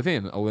quality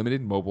within a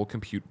limited mobile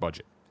compute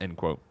budget. End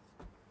quote.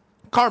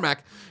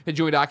 Carmack had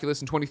joined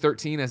Oculus in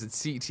 2013 as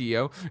its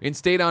CTO and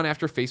stayed on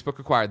after Facebook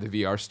acquired the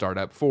VR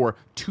startup for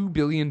 $2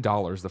 billion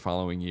the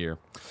following year.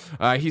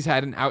 He's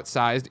had an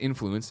outsized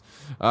influence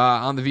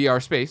on the VR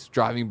space,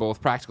 driving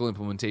both practical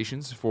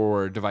implementations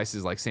for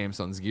devices like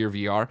Samsung's Gear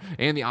VR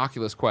and the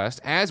Oculus Quest,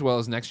 as well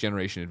as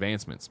next-generation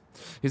advancements.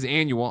 His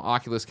annual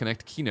Oculus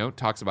Connect keynote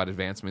talks about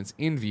advancements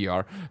in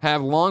VR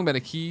have long been a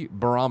key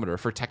barometer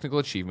for technical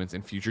achievements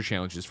and future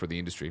challenges for the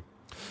industry.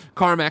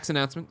 Carmack's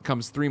announcement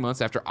comes 3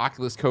 months after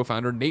Oculus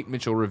co-founder Nate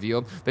Mitchell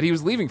revealed that he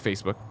was leaving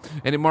Facebook,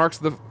 and it marks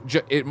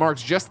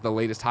just the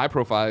latest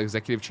high-profile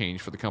executive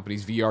change for the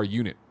company's VR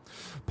unit.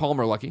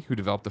 Palmer Luckey, who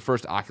developed the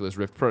first Oculus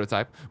Rift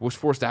prototype, was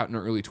forced out in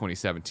early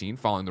 2017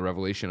 following the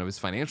revelation of his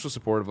financial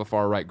support of a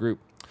far-right group.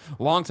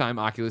 Longtime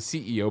Oculus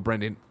CEO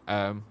Brendan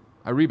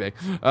Iribe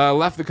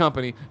left the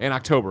company in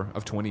October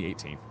of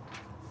 2018.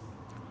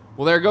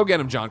 Well, there, go get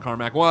him, John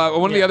Carmack.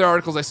 Well, one of the other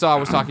articles I saw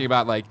was talking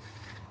about, like,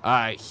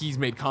 he's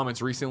made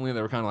comments recently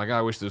that were kind of like,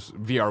 I wish this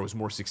VR was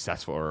more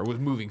successful or was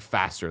moving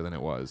faster than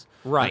it was.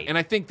 Right. And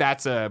I think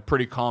that's a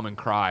pretty common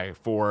cry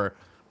for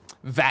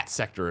that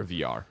sector of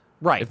VR.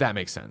 Right. If that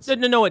makes sense.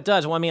 No, it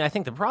does. Well, I mean, I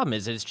think the problem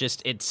is I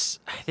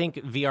think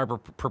VR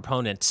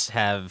proponents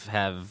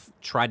have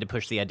tried to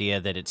push the idea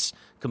that it's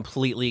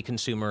completely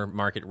consumer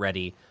market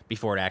ready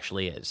before it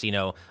actually is. You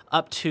know,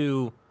 up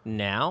to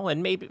now,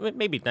 and maybe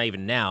not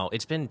even now,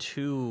 it's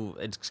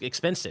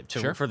expensive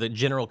for the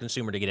general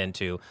consumer to get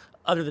into,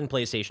 other than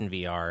PlayStation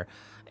VR.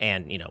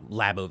 and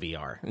Labo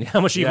VR.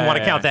 How much do you even want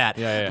to count that?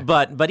 Yeah.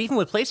 But even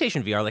with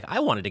PlayStation VR, like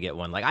I wanted to get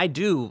one. Like I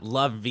do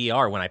love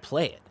VR when I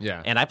play it.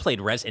 Yeah. And I played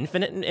Res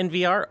Infinite in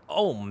VR.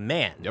 Oh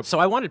man. Yep. So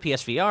I wanted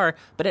PSVR,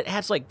 but it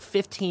has like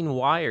 15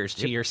 wires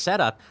to your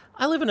setup.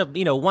 I live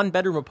in a one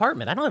bedroom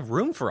apartment. I don't have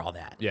room for all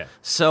that. Yeah.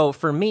 So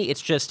for me,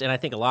 it's just, and I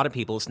think a lot of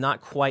people, it's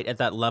not quite at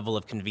that level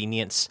of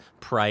convenience,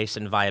 price,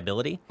 and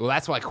viability. Well,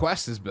 that's why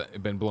Quest has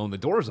been blowing the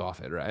doors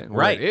off it, right? Where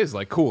Right. It is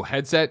like, cool,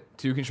 headset,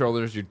 2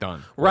 controllers, you're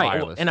done. Right.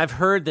 Wireless. And I've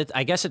heard that,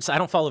 I guess I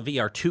don't follow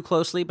VR too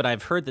closely, but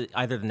I've heard that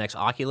either the next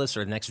Oculus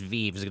or the next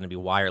Vive is going to be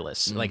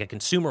wireless, like a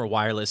consumer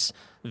wireless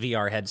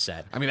VR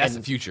headset. I mean, that's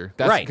the future.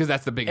 That's, right. Because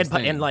that's the biggest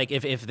thing. And like,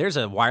 if there's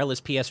a wireless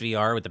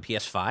PSVR with the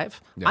PS5,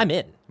 I'm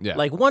in. Yeah.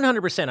 Like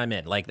 100% I'm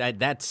in. Like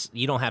that's,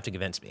 you don't have to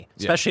convince me,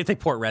 especially if they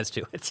port Res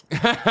to it.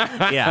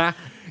 Yeah.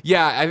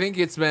 Yeah, I think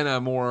it's been a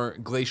more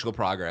glacial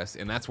progress,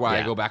 and that's why I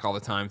Yeah. go back all the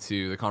time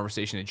to the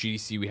conversation at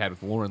GDC we had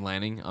with Lauren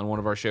Lanning on one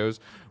of our shows,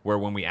 where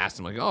when we asked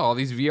him, like, oh, all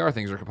these VR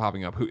things are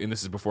popping up, and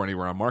this is before any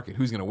were on market,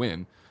 who's going to win?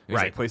 And he's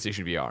Right. like,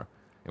 PlayStation VR.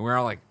 And we're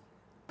all like,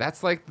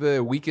 that's like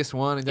the weakest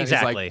one. And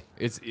Exactly.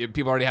 It's like,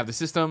 people already have the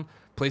system.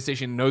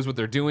 PlayStation knows what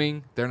they're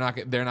doing. They're not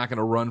going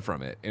to run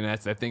from it. And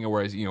that's that thing of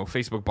whereas,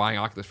 Facebook buying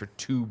Oculus for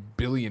 $2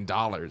 billion.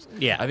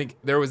 Yeah. I think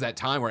there was that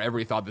time where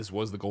everybody thought this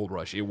was the gold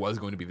rush. It was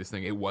going to be this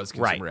thing. It was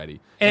consumer Right. ready.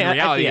 And In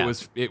reality, yeah.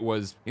 it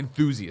was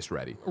enthusiast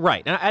ready.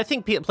 Right, and I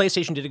think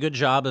PlayStation did a good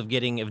job of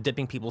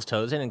dipping people's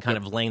toes in and kind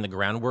of laying the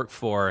groundwork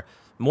for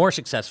more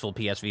successful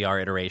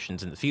PSVR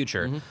iterations in the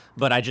future.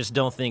 But I just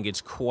don't think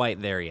it's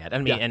quite there yet. I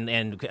mean,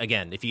 and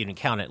again, if you didn't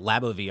count it,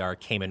 Labo VR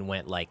came and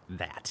went like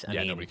that. I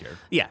mean, nobody cared.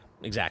 Yeah,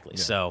 exactly.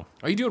 So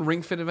Are you doing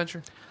Ring Fit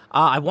Adventure?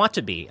 I want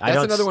to be.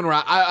 That's another one where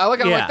I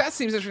look at it, I'm Yeah. like, that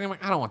seems interesting. I'm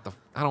like, where am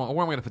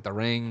I going to put the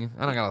ring?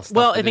 I don't got stuff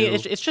Well, to I mean,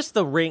 do. it's just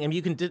the ring. I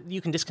mean,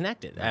 you can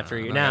disconnect it after I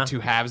you're got now. 2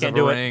 halves Can't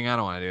of a do it. ring. I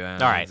don't want to do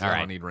that. All right, I all don't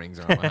right. need rings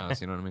around my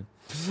house. You know what I mean?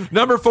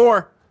 Number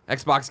 4.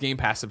 Xbox Game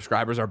Pass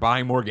subscribers are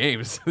buying more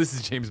games. This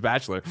is James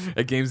Batchelor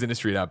at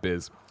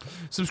GamesIndustry.biz.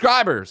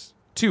 Subscribers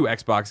to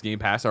Xbox Game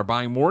Pass are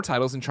buying more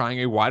titles and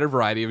trying a wider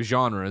variety of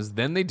genres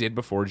than they did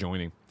before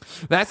joining.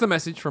 That's the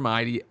message from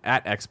ID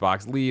at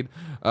Xbox lead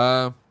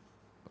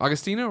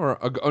Agostino or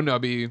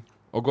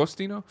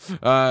Agostino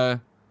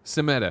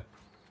Semeta,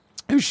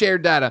 who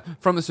shared data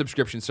from the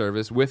subscription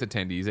service with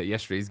attendees at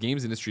yesterday's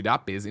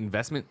GamesIndustry.biz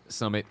investment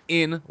summit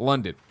in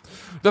London.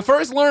 The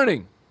first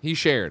learning he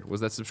shared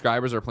was that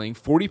subscribers are playing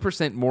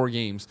 40% more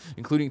games,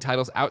 including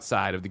titles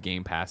outside of the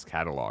Game Pass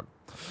catalog.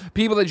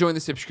 People that join the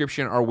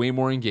subscription are way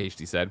more engaged,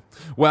 he said.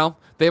 Well,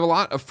 they have a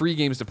lot of free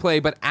games to play,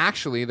 but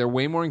actually they're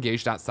way more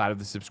engaged outside of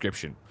the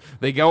subscription.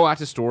 They go out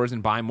to stores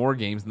and buy more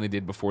games than they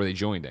did before they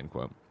joined, end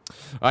quote.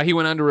 He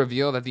went on to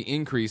reveal that the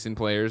increase in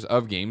players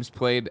of games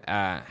played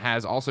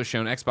has also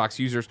shown Xbox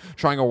users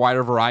trying a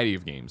wider variety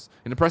of games.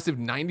 An impressive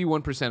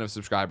 91% of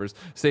subscribers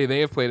say they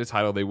have played a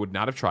title they would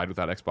not have tried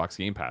without Xbox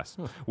Game Pass,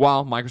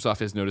 while Microsoft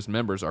has noticed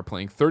members are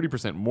playing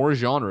 30% more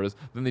genres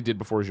than they did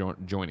before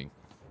joining.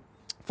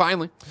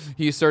 Finally,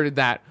 he asserted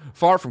that,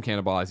 far from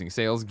cannibalizing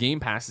sales, Game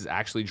Pass is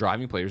actually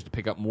driving players to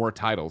pick up more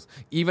titles,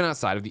 even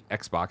outside of the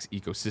Xbox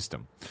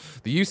ecosystem.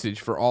 The usage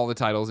for all the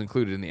titles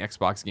included in the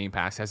Xbox Game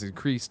Pass has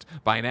increased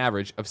by an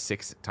average of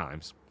 6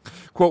 times.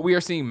 Quote, we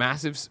are seeing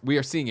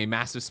a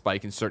massive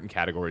spike in certain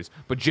categories,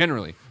 but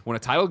generally, when a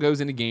title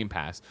goes into Game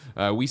Pass,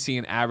 we see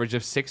an average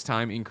of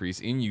 6-time increase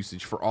in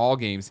usage for all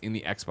games in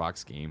the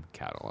Xbox game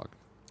catalog.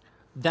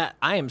 That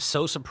I am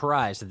so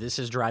surprised that this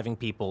is driving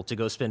people to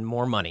go spend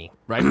more money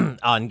Right.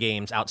 on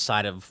games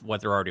outside of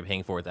what they're already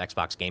paying for with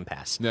Xbox Game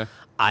Pass. Yeah.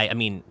 I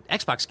mean,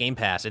 Xbox Game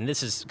Pass, and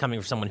this is coming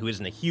from someone who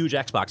isn't a huge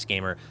Xbox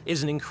gamer,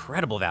 is an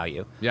incredible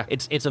value. Yeah.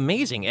 It's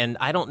amazing, and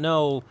I don't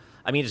know.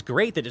 I mean, it's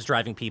great that it's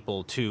driving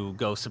people to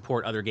go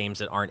support other games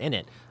that aren't in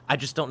it. I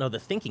just don't know the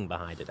thinking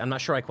behind it. I'm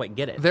not sure I quite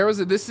get it.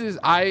 This is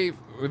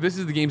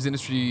the games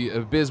industry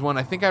of biz one.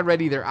 I think I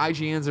read either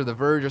IGN's or The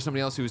Verge or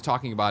somebody else who was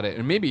talking about it,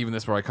 and maybe even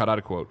this where I cut out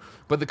a quote.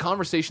 But the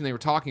conversation they were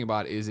talking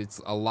about is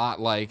it's a lot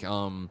like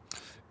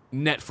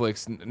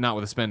Netflix, not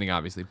with the spending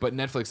obviously, but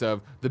Netflix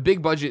of the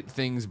big budget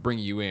things bring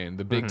you in,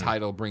 the big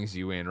title brings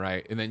you in,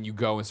 right? And then you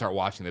go and start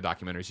watching the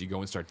documentaries, you go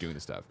and start doing the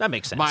stuff. That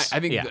makes sense. I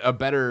think Yeah. a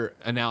better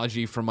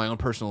analogy from my own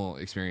personal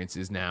experience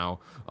is now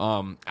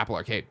Apple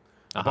Arcade.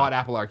 I bought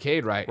Apple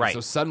Arcade, right? Right. So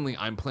suddenly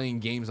I'm playing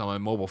games on my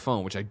mobile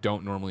phone, which I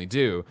don't normally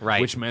do,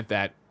 Right. which meant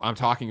that I'm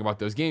talking about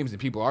those games and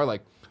people are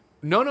like,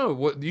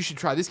 no, you should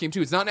try this game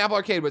too. It's not an Apple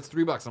Arcade, but it's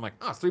 $3. I'm like,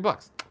 it's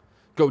 $3.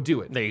 Go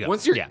do it. There you go.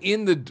 Once you're Yeah.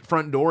 in the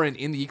front door and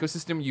in the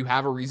ecosystem, you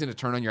have a reason to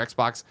turn on your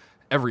Xbox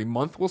every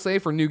month, we'll say,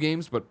 for new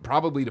games, but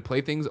probably to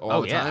play things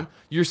all the yeah. time.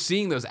 You're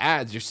seeing those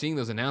ads, you're seeing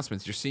those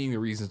announcements, you're seeing the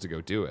reasons to go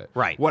do it.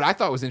 Right. What I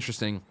thought was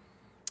interesting,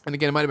 and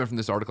again, it might have been from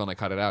this article and I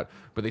cut it out,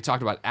 but they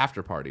talked about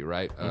After Party,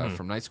 right,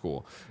 from Night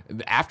School.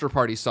 The After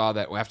Party saw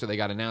that after they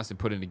got announced and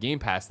put into Game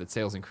Pass, that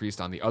sales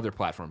increased on the other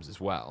platforms as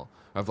well.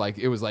 Of like,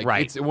 it was like,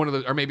 Right. it's one of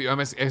the, or maybe I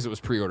guess it was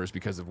pre-orders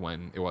because of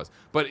when it was.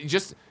 But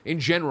just in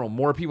general,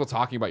 more people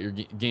talking about your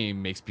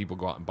game makes people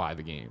go out and buy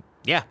the game.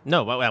 Yeah,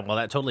 no, well,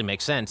 that totally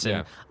makes sense. And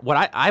Yeah.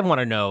 what I want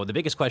to know, the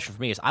biggest question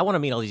for me is I want to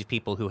meet all these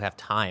people who have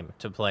time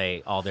to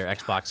play all their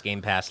Xbox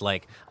Game Pass,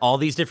 like all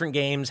these different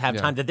games, have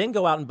time to then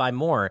go out and buy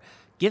more.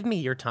 Give me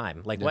your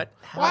time. Like what?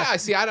 Well, I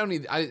see. I don't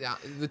need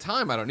the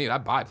time. I don't need. I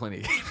buy plenty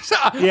of games.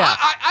 Yeah.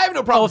 I have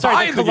no problem.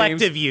 The collective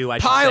games, you, I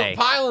should say.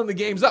 Piling the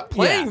games up,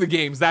 playing the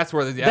games. That's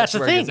where that's the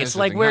where it thing. gets It's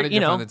like interesting. where How did you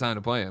know find the time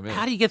to play them? Yeah.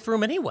 How do you get through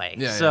them anyway?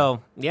 Yeah,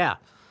 so yeah.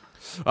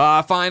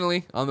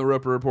 Finally, on the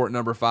Roper Report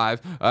number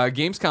 5,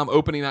 Gamescom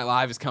Opening Night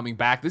Live is coming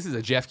back. This is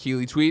a Jeff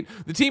Keighley tweet.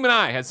 The team and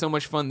I had so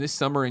much fun this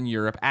summer in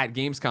Europe at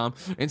Gamescom,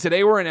 and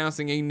today we're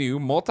announcing a new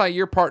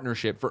multi-year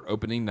partnership for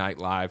Opening Night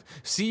Live.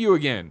 See you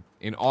again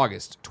in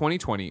August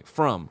 2020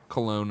 from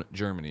Cologne,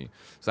 Germany.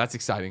 So that's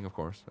exciting, of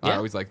course. Yeah. I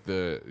always like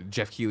the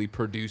Jeff Keighley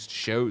produced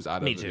shows out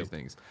of Me too. these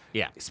things.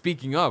 Yeah.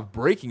 Speaking of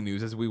breaking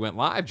news, as we went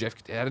live, Jeff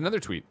had another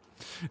tweet.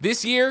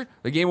 This year,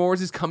 the Game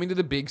Awards is coming to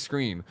the big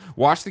screen.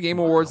 Watch the Game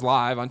Awards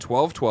live on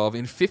 12/12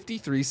 in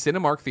 53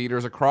 Cinemark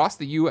theaters across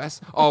the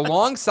U.S.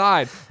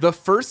 alongside the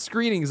first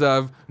screenings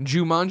of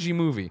Jumanji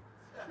movie.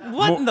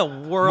 What in the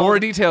world? More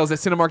details at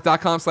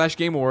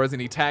cinemark.com/Game Awards,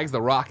 and he tags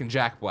The Rock and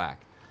Jack Black.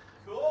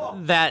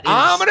 That is,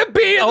 I'm going to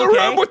be in the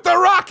room with The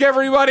Rock,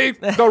 everybody.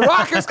 The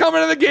Rock is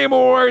coming to the Game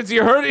Awards.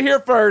 You heard it here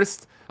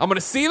first. I'm going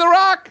to see The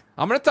Rock.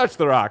 I'm going to touch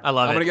The Rock. I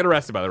love it. I'm going to get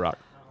arrested by The Rock.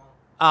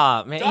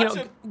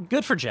 Man,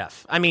 good for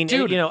Jeff. I mean,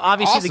 Dude,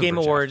 obviously awesome the Game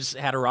for Jeff. Awards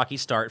had a rocky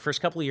start.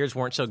 First couple of years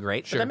weren't so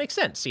great, but that makes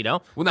sense, Well,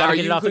 now, Gotta are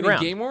get you it off the including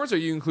ground. Game Awards, or are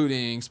you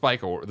including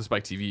Spike or the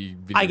Spike TV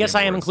video I guess Game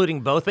I am Awards?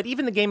 including both, but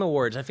even the Game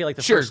Awards, I feel like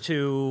the first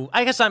two.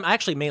 I guess I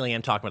actually mainly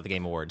am talking about the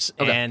Game Awards,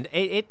 and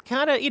it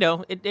kind of,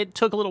 it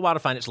took a little while to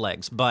find its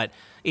legs, but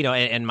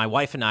and my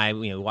wife and I,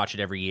 watch it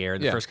every year.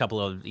 The first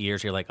couple of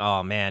years, you're like,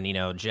 oh man,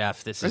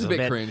 Jeff, this is a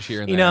bit cringe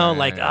here and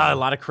there. A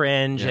lot of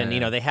cringe, and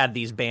yeah. they had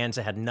these bands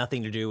that had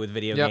nothing to do with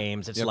video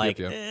games. It's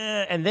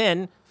Yep. and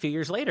then a few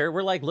years later,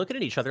 we're like looking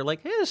at each other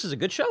like, hey, this is a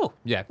good show.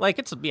 Yeah. Like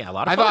it's a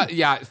lot of I fun.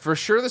 thought, for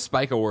sure, the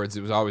Spike Awards,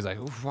 it was always like,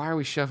 oof, why are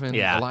we shoving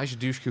Elijah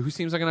Dushku, who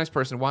seems like a nice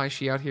person? Why is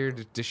she out here?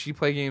 Does she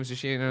play games? Does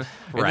she? And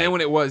then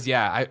when it was,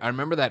 I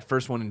remember that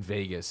first one in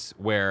Vegas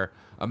where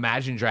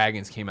Imagine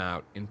Dragons came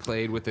out and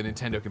played with the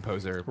Nintendo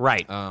composer.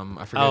 Right.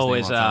 I forget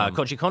his name. Is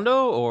Koji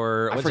Kondo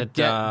or was it?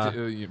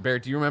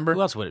 Barrett, do you remember?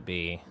 Who else would it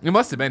be? It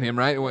must have been him,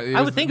 right?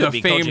 I would think it would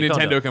be famed Koji Nintendo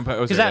Kondo.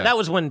 composer. Because that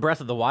was when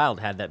Breath of the Wild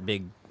had that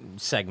big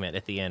segment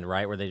at the end,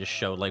 right? Where they just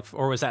showed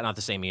or was that not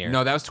the same year?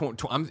 No, that was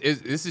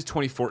this is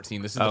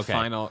 2014. This is the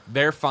final.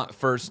 Their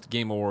first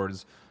Game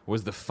Awards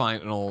was the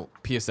final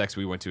PSX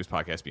we went to as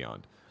Podcast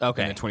Beyond.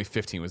 Okay. And then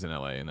 2015 was in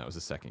LA, and that was the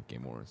second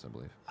Game Awards, I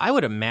believe. I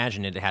would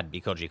imagine it had to be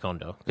Koji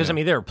Kondo. Because,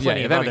 there are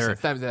plenty of that makes other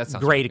sense. That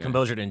sounds great right,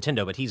 composer to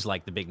Nintendo, but he's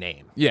like the big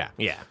name. Yeah.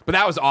 Yeah. But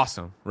that was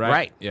awesome, right?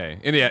 Right. Yeah.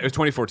 And it was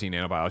 2014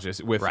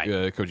 Nanobiologist with Right.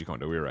 Koji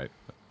Kondo. We were right.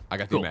 I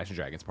got the Cool. Imagine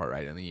Dragons part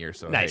right in the year,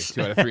 so Nice.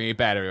 hey, 2 out of 3 ain't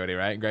bad, everybody,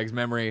 right? Greg's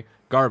memory,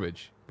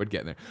 garbage, but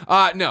getting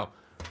there. No,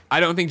 I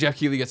don't think Jeff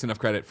Keighley gets enough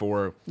credit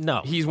for.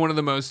 No. He's one of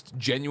the most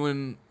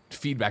genuine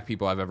feedback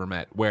people I've ever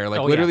met, where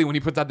Oh, literally yeah. when he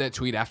puts out that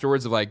tweet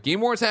afterwards of like, Game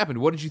Awards happened,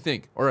 what did you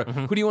think? Or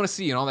who do you want to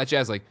see and all that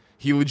jazz, like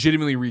he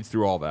legitimately reads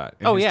through all that.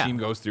 And his team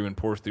goes through and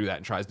pours through that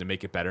and tries to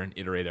make it better and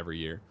iterate every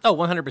year. Oh,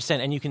 100%.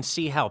 And you can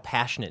see how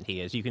passionate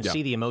he is. You can Yeah.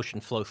 see the emotion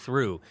flow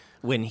through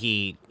when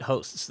he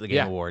hosts the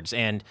Game Awards.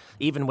 And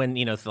even when,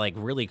 like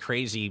really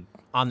crazy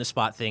on the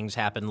spot things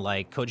happen,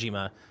 like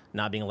Kojima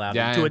not being allowed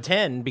to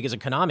attend because of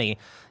Konami,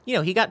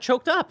 he got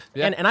choked up.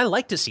 Yeah. And I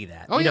like to see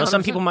that. Oh, yeah,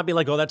 some 100%. people might be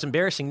like, oh, that's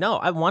embarrassing. No,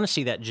 I want to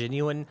see that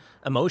genuine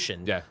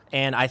emotion. Yeah.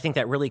 And I think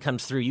that really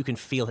comes through. You can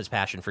feel his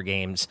passion for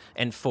games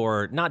and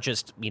for not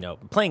just,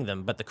 playing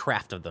them, but the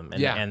craft of them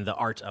and the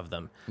art of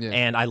them. Yeah.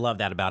 And I love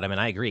that about him.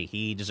 And I agree.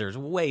 He deserves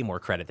way more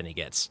credit than he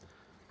gets.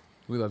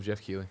 We love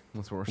Jeff Keighley.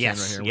 That's what we're Yes.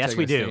 saying right here. We're Yes, taking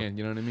we a do. stand,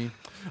 you know what I mean?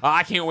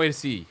 I can't wait to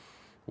see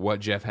what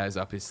Jeff has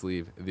up his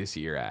sleeve this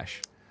year,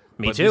 Ash.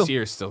 Me but too. This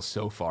year is still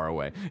so far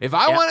away. If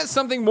I wanted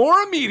something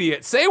more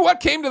immediate, say what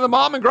came to the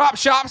mom and grop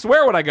shops,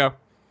 where would I go?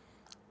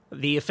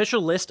 The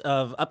official list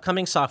of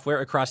upcoming software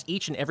across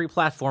each and every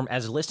platform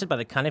as listed by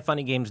the Kinda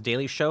Funny Games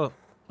Daily Show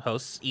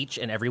hosts each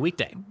and every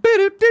weekday.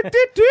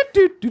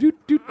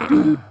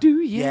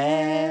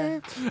 Yeah.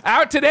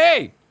 Out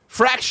today.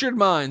 Fractured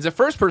Minds, a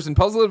first-person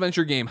puzzle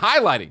adventure game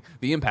highlighting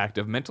the impact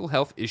of mental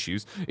health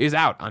issues, is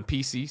out on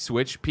PC,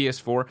 Switch,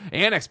 PS4,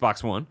 and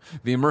Xbox One.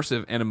 The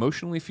immersive and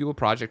emotionally fueled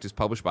project is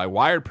published by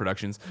Wired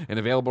Productions and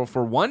available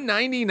for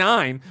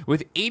 $1.99,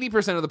 with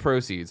 80% of the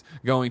proceeds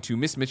going to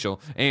Miss Mitchell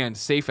and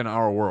Safe in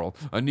Our World,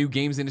 a new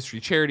games industry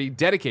charity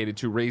dedicated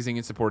to raising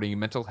and supporting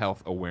mental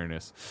health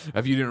awareness.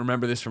 If you didn't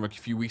remember this from a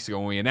few weeks ago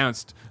when we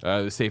announced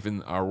the Safe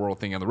in Our World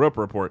thing on the Roper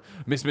Report,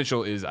 Miss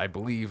Mitchell is, I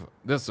believe,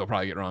 this I'll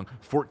probably get wrong,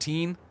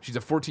 14. She's a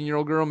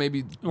 14-year-old girl,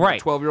 maybe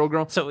Right. 12-year-old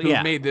girl, So, who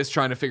yeah. made this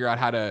trying to figure out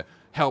how to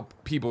help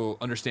people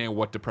understand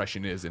what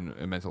depression is and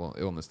mental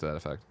illness to that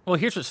effect. Well,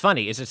 here's what's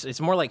funny is it's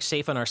more like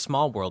Safe in Our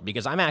Small World,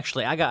 because I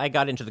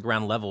got into the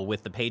ground level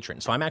with the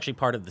patrons, so I'm actually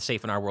part of the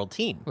Safe in Our World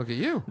team. Look at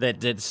you.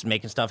 That's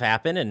making stuff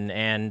happen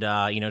and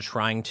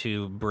trying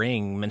to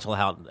bring mental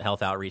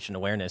health outreach and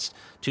awareness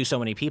to so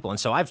many people. And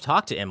so I've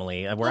talked to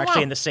Emily. We're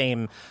actually in the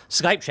same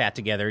Skype chat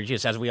together,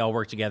 just as we all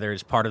work together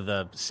as part of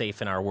the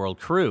Safe in Our World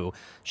crew.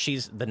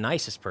 She's the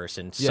nicest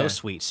person, so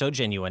sweet, so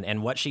genuine,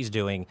 and what she's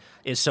doing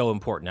is so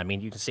important. I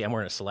mean, you can see I'm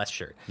wearing a Celeste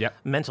shirt. Yep.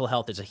 Mental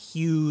health is a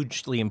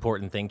hugely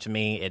important thing to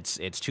me. It's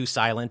too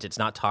silent. It's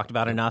not talked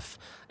about enough.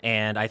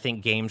 And I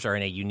think games are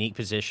in a unique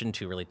position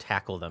to really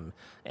tackle them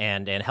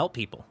and help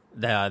people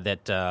that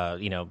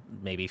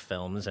maybe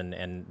films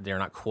and they're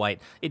not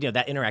quite,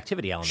 that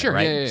interactivity element, sure,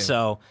 right? Yeah.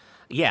 So,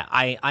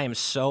 I am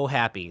so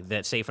happy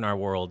that Safe in Our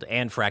World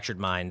and Fractured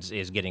Minds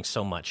is getting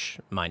so much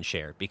mind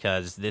share,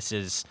 because this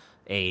is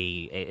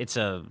it's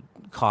a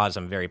cause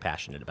I'm very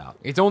passionate about.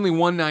 It's only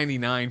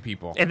 $1.99,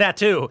 people. And that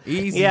too.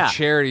 Easy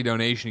charity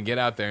donation. Get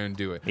out there and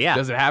do it. Yeah.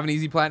 Does it have an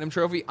easy platinum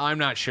trophy? I'm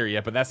not sure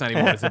yet, but that's not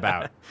even what it's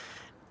about.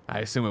 I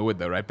assume it would,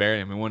 though, right,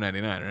 Barrett? I mean,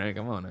 $1.99, right?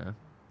 Come on, man.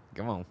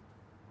 Come on.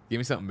 Give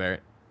me something,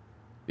 Barrett.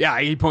 Yeah,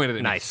 he pointed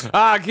at Nice.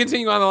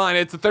 Continue on the line.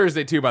 It's a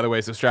Thursday, too, by the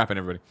way, so strap in,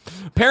 everybody.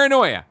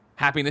 Paranoia.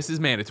 Happiness is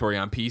mandatory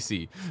on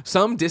PC.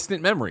 Some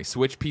distant memory.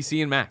 Switch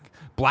PC and Mac.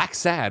 Black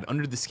Sad.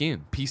 Under the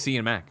Skin. PC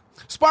and Mac.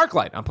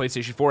 Sparklight on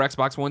PlayStation 4,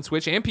 Xbox One,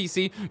 Switch, and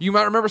PC. You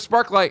might remember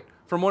Sparklight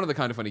from one of the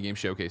Kind of Funny Games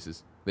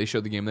showcases. They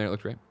showed the game there. It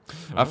looked great.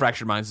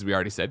 Fractured Minds, as we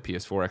already said,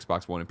 PS4,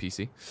 Xbox One, and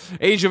PC.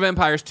 Age of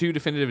Empires 2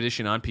 Definitive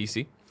Edition on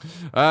PC.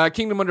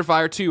 Kingdom Under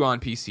Fire 2 on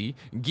PC.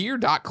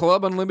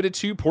 Gear.Club Unlimited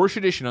 2 Porsche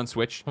Edition on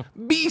Switch.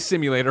 Bee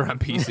Simulator on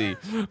PC.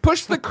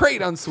 Push the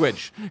Crate on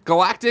Switch.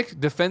 Galactic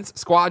Defense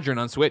Squadron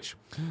on Switch.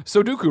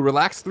 Sudoku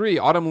Relax 3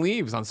 Autumn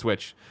Leaves on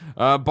Switch.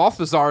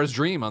 Balthazar's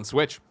Dream on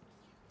Switch.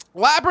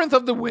 Labyrinth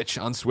of the Witch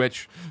on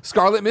Switch.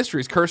 Scarlet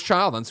Mysteries Cursed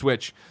Child on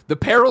Switch. The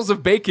Perils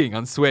of Baking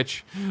on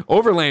Switch.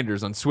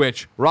 Overlanders on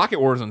Switch. Rocket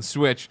Wars on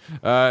Switch.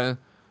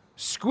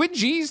 Squid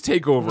G's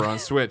Takeover on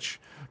Switch.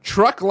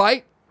 Truck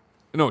Life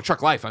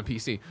on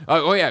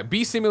PC.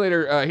 Bee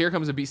Simulator. Here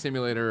comes a Bee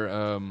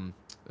Simulator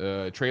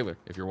trailer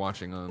if you're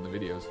watching on the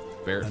videos.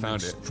 Barrett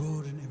found it.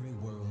 Extraordinary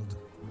world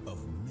of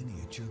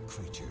miniature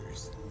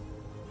creatures.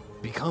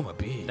 Become a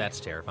bee. That's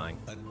terrifying.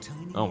 A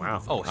tiny Oh,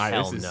 wow. Oh, All right,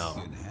 hell this is- no.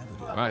 inhabited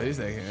Wow, he's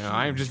like,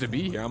 I am just a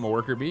bee here. I'm a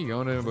worker bee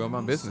going to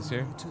my business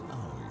here. to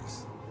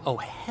ours. Oh,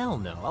 hell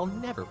no. I'll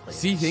never play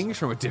See this. things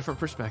from a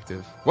different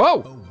perspective. Whoa! A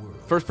world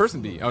First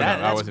person bee. Oh, no, I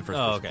That's- wasn't first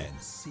person. okay. and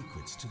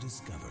secrets to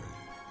discover.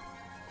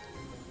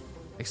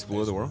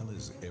 Explore the world. As well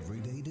as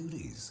everyday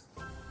duties.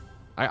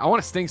 I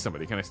want to sting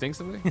somebody. Can I sting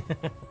somebody?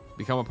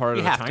 Become a part You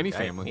of the have to, tiny right?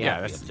 family. You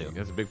Yeah, have that's to.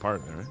 that's a big part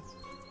of it, right?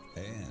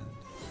 And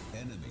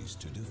enemies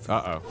to defeat.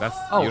 Uh-oh. That's,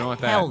 Oh, you don't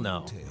want that. hell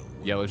no. Tale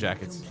Yellow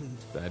jackets.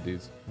 Bad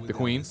dudes. The within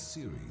queen. A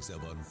series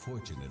of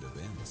unfortunate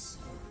events.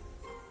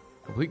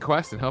 Complete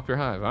quest and help your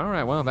hive. All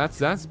right, well,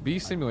 that's Bee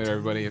Simulator,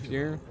 everybody. If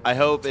you're... I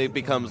hope it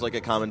becomes like a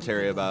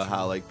commentary about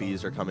how like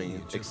bees are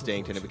coming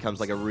extinct, and it becomes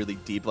like a really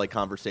deep like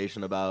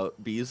conversation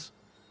about bees.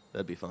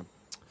 That'd be fun.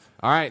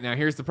 All right, now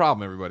here's the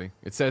problem, everybody.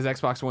 It says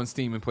Xbox One,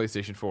 Steam, and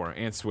PlayStation 4,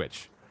 and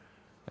Switch.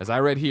 As I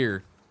read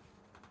here,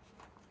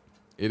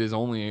 it is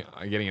only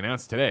getting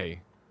announced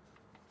today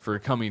for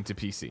coming to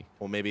PC.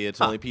 Well, maybe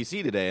it's only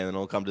PC today, and then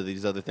it'll come to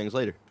these other things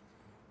later. Do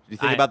you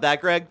think I- about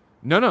that, Greg?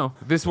 No.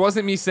 This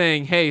wasn't me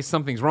saying, hey,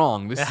 something's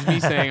wrong. This is me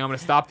saying I'm going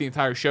to stop the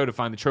entire show to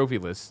find the trophy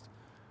list.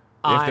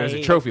 If there's a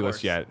Of trophy course.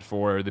 list yet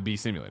for the Bee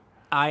Simulator.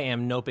 I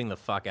am noping the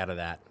fuck out of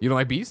that. You don't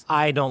like bees?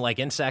 I don't like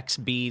insects,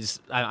 bees.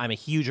 I'm a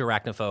huge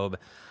arachnophobe.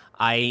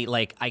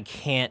 I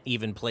can't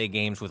even play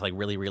games with like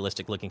really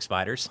realistic looking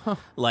spiders,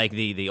 like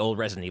the old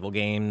Resident Evil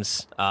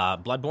games.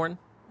 Bloodborne,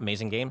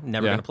 amazing game.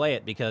 Never Yeah. gonna play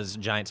it because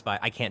giant spider.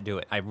 I can't do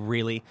it. I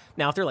really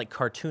now if they're like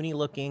cartoony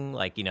looking,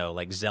 like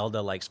like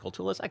Zelda, like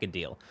Skulltulas, I could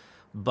deal,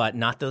 but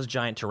not those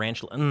giant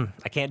tarantula.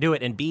 I can't do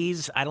it. And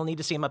bees, I don't need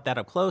to see them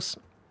up close.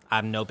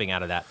 I'm noping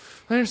out of that.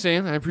 I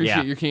understand. I appreciate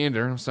Yeah. your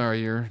candor. I'm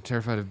sorry you're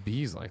terrified of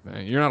bees like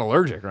that. You're not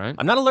allergic, right?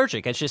 I'm not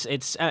allergic. It's just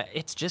I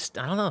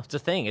don't know. It's a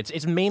thing.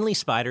 It's mainly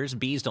spiders.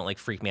 Bees don't like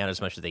freak me out as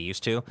much as they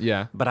used to.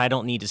 Yeah. But I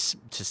don't need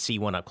to see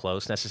one up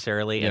close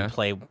necessarily Yeah. and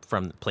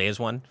play as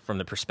one from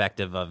the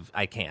perspective of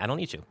I don't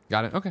need to.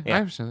 Got it. Okay, Yeah. I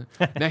understand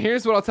that. Now,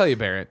 here's what I'll tell you,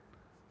 Barrett.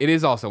 It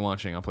is also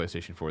launching on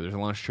PlayStation 4. There's a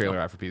launch trailer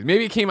out for PC.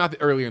 Maybe it came out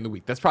earlier in the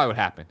week. That's probably what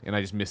happened, and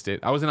I just missed it.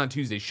 I wasn't on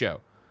Tuesday's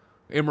show.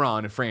 Imran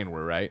and Fran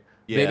were, right?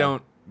 They Yeah.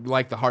 don't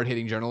like the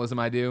hard-hitting journalism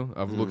I do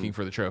of looking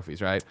for the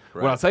trophies, right?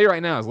 What Right. I'll tell you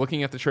right now is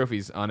looking at the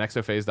trophies on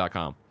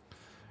exophase.com,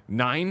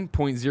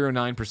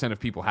 9.09% of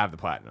people have the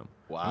platinum.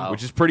 Wow.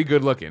 Which is pretty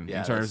good looking Yeah,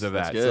 in terms of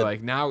that's that. good. So,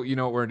 like, now you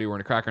know what we're going to do. We're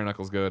going to crack our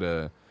knuckles, go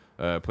to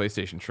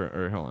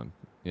PlayStation. Hold on.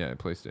 Yeah,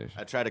 PlayStation.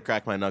 I tried to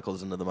crack my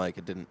knuckles into the mic.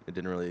 It didn't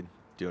really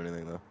do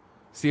anything though.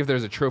 See if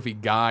there's a trophy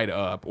guide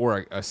up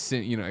or we're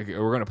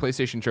going to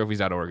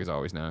PlayStationTrophies.org as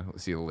always now.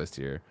 Let's see the list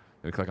here.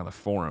 Then we click on the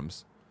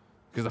forums.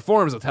 Because the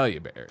forums will tell you,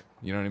 Barrett.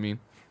 You know what I mean?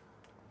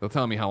 They'll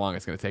tell me how long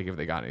it's going to take if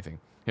they got anything.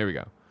 Here we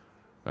go.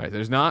 All right,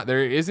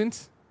 there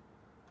isn't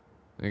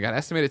They got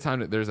estimated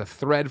time. There's a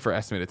thread for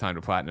estimated time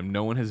to platinum.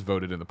 No one has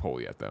voted in the poll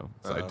yet, though,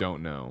 so I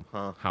don't know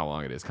how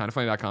long it is.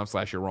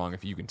 Kindoffunny.com/you're wrong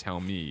if you can tell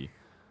me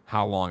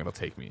how long it'll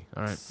take me.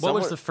 All right. What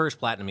was the first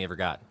platinum you ever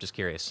got? Just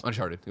curious.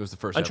 Uncharted. It was the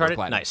first Uncharted?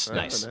 ever platinum.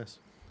 Nice.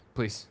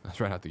 Please. That's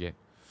right out the gate.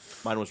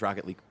 Mine was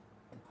Rocket League.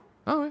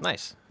 Oh, yeah.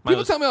 Nice.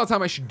 People tell me all the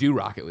time I should do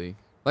Rocket League.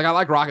 Like, I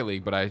like Rocket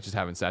League, but I just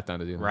haven't sat down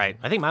to do that. Right.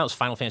 I think mine was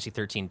Final Fantasy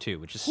 13 too,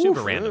 which is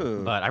super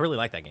random, but I really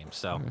like that game.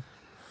 So.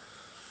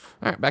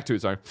 All right, back to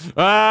it, sorry.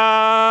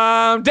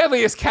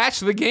 Deadliest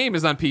Catch the Game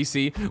is on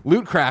PC.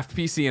 Lootcraft,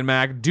 PC and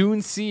Mac.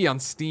 Dune Sea on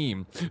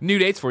Steam. New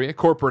dates for you.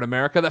 Corporate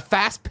America, the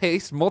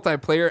fast-paced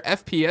multiplayer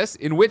FPS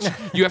in which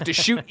you have to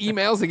shoot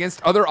emails against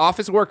other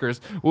office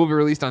workers, will be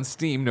released on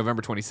Steam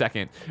November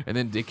 22nd. And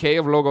then Decay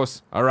of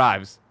Logos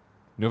arrives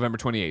November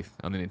 28th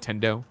on the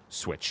Nintendo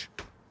Switch.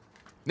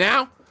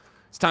 Now,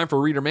 it's time for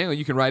reader mail.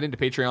 You can write into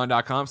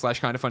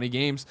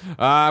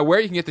patreon.com/kindoffunnygames, where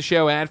you can get the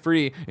show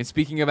ad-free. And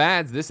speaking of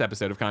ads, this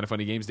episode of Kind of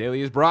Funny Games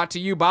Daily is brought to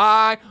you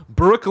by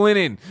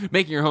Brooklinen.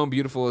 Making your home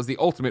beautiful is the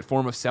ultimate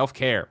form of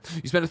self-care.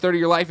 You spend a third of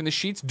your life in the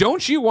sheets.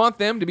 Don't you want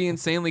them to be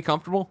insanely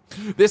comfortable?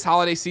 This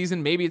holiday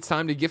season, maybe it's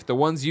time to gift the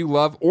ones you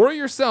love or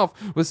yourself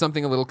with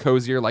something a little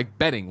cozier like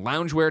bedding,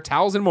 loungewear,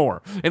 towels, and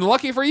more. And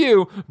lucky for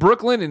you,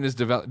 Brooklinen is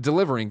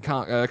delivering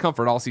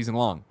comfort all season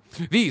long.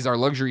 These are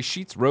luxury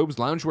sheets, robes,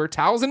 loungewear,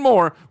 towels, and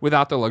more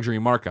without the luxury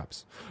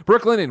markups.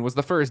 Brooklinen was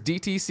the first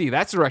DTC,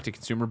 that's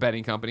direct-to-consumer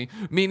bedding company,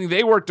 meaning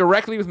they work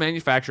directly with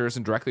manufacturers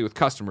and directly with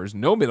customers.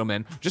 No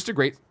middlemen, just a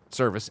great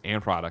service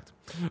and product.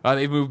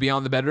 They've moved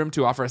beyond the bedroom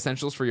to offer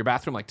essentials for your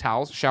bathroom like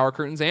towels, shower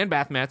curtains, and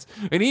bath mats,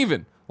 and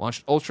even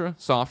launched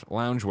ultra-soft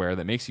loungewear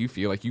that makes you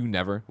feel like you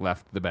never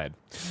left the bed.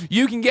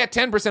 You can get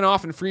 10%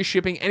 off and free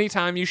shipping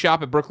anytime you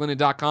shop at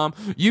brooklinen.com.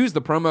 Use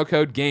the promo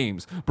code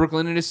GAMES.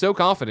 Brooklinen is so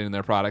confident in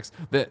their products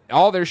that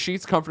all their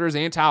sheets, comforters,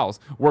 and towels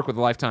work with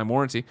a lifetime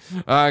warranty.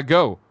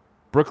 Go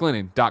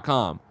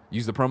brooklinen.com.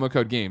 Use the promo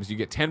code GAMES. You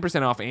get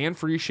 10% off and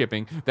free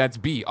shipping. That's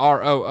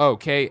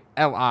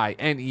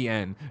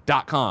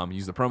BROOKLINEN.com.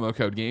 Use the promo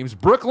code GAMES.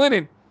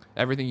 Brooklinen.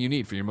 Everything you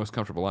need for your most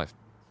comfortable life.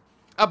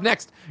 Up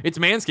next, it's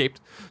Manscaped.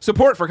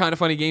 Support for Kind of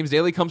Funny Games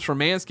Daily comes from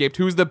Manscaped,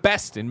 who is the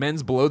best in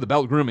men's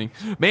below-the-belt grooming.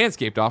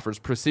 Manscaped offers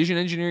precision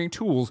engineering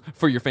tools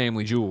for your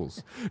family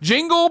jewels.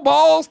 Jingle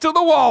balls to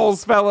the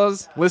walls,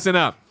 fellas. Listen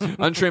up.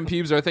 Untrimmed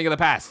pubes are a thing of the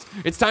past.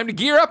 It's time to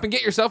gear up and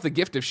get yourself the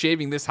gift of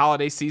shaving this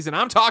holiday season.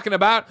 I'm talking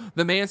about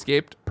the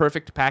Manscaped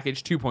Perfect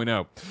Package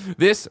 2.0.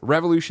 This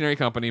revolutionary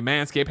company,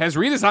 Manscaped, has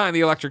redesigned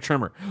the electric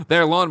trimmer.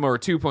 Their Lawnmower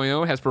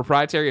 2.0 has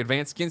proprietary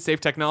advanced skin-safe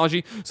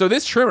technology, so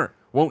this trimmer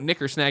won't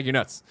nick or snag your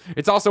nuts.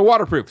 It's also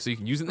waterproof, so you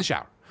can use it in the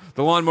shower.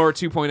 The Lawnmower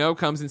 2.0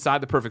 comes inside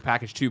the Perfect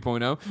Package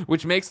 2.0,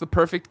 which makes the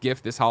perfect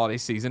gift this holiday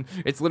season.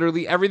 It's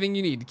literally everything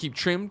you need to keep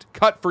trimmed,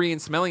 cut-free,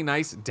 and smelling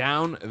nice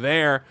down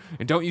there.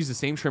 And don't use the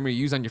same trimmer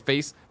you use on your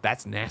face.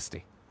 That's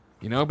nasty.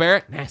 You know,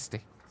 Barrett?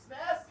 Nasty.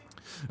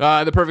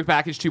 The Perfect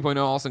Package 2.0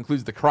 also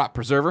includes the crop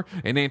preserver,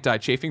 an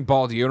anti-chafing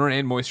ball deodorant,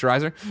 and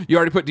moisturizer. You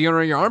already put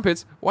deodorant on your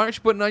armpits. Why aren't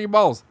you putting it on your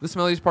balls? The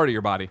smelliest part of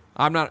your body.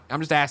 I'm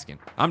just asking.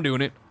 I'm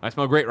doing it. I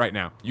smell great right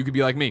now. You could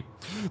be like me.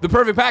 The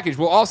Perfect Package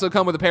will also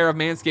come with a pair of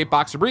Manscaped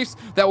boxer briefs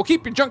that will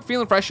keep your junk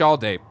feeling fresh all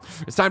day.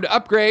 It's time to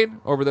upgrade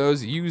over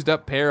those used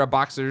up pair of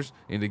boxers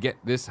and to get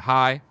this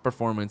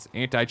high-performance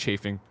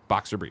anti-chafing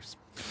boxer briefs.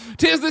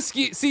 'Tis the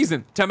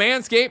season to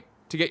Manscaped.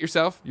 To get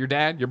yourself, your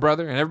dad, your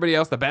brother, and everybody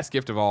else the best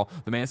gift of all,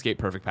 the Manscaped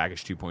Perfect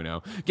Package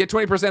 2.0. Get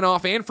 20%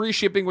 off and free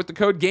shipping with the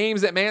code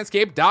GAMES at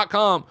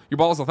manscaped.com. Your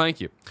balls will thank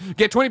you.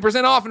 Get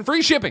 20% off and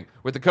free shipping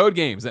with the code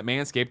GAMES at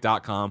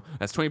manscaped.com.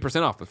 That's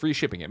 20% off with free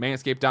shipping at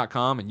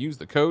manscaped.com, and use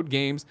the code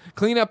GAMES.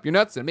 Clean up your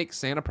nuts and make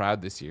Santa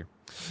proud this year.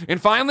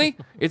 And finally,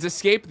 it's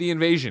Escape the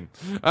Invasion.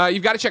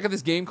 You've got to check out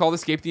this game called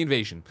Escape the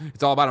Invasion.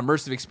 It's all about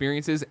immersive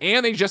experiences,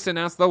 and they just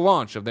announced the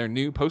launch of their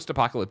new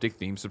post-apocalyptic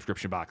themed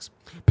subscription box.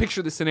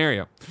 Picture this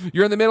scenario.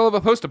 You're in the middle of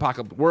a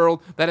post-apocalyptic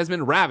world that has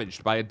been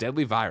ravaged by a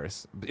deadly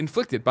virus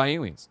inflicted by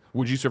aliens.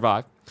 Would you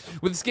survive?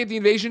 With Escape the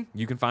Invasion,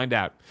 you can find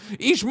out.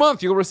 Each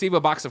month, you'll receive a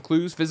box of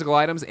clues, physical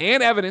items,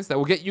 and evidence that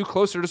will get you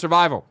closer to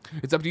survival.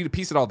 It's up to you to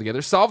piece it all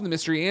together, solve the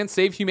mystery, and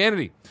save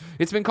humanity.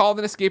 It's been called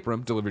an escape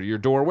room delivered to your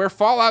door, where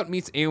Fallout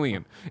meets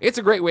Alien. It's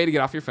a great way to get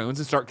off your phones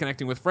and start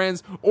connecting with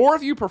friends, or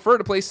if you prefer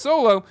to play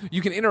solo, you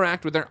can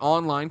interact with their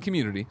online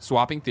community,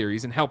 swapping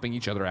theories and helping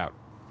each other out.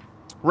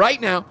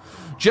 Right now,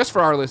 just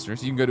for our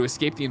listeners, you can go to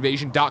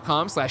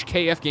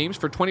escapetheinvasion.com/KFgames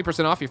for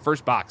 20% off your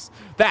first box.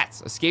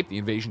 That's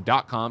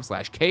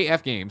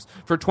escapetheinvasion.com/KFgames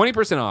for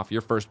 20% off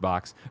your first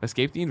box.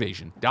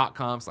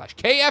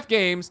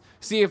 Escapetheinvasion.com/KFgames.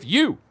 See if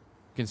you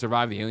can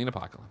survive the alien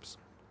apocalypse.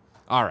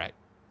 All right,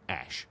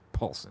 Ash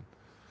Paulson.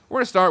 We're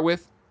going to start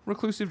with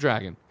Reclusive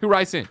Dragon, who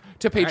writes in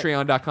to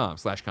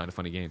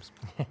patreon.com/kindoffunnygames.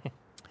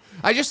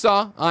 I just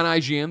saw on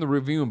IGN the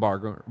review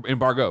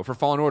embargo for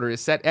Fallen Order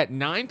is set at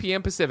 9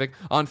 p.m. Pacific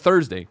on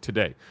Thursday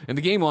today, and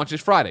the game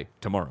launches Friday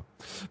tomorrow.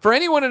 For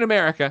anyone in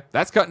America,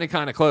 that's cutting it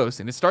kind of close,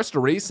 and it starts to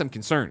raise some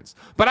concerns.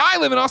 But I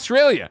live in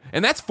Australia,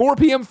 and that's 4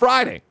 p.m.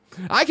 Friday.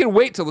 I can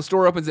wait till the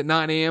store opens at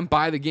 9 a.m.,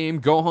 buy the game,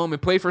 go home,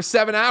 and play for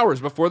 7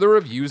 hours before the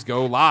reviews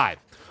go live.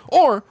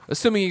 Or,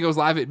 assuming it goes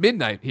live at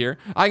midnight here,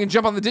 I can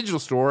jump on the digital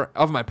store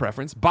of my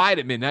preference, buy it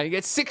at midnight, and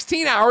get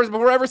 16 hours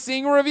before ever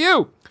seeing a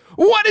review.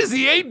 What is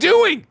EA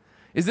doing?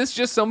 Is this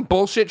just some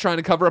bullshit trying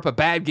to cover up a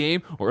bad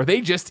game, or are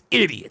they just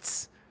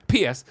idiots?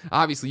 P.S.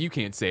 Obviously, you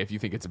can't say if you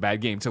think it's a bad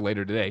game till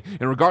later today,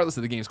 and regardless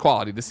of the game's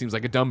quality, this seems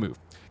like a dumb move.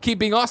 Keep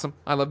being awesome.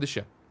 I love this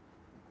show.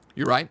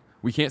 You're right.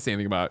 We can't say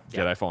anything about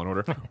Jedi Fallen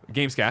Order.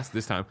 Gamescast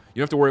this time.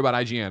 You don't have to worry about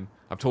IGN.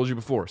 I've told you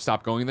before.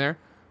 Stop going there.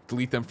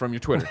 Delete them from your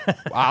Twitter.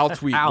 I'll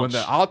tweet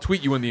I'll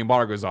tweet you when the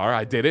embargoes are.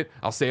 I did it.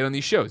 I'll say it on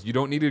these shows. You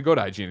don't need to go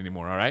to IGN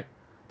anymore, all right?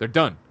 They're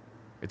done.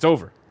 It's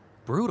over.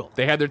 Brutal.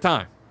 They had their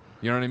time.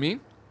 You know what I mean?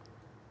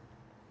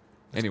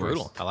 Anyways,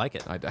 brutal. I like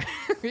it.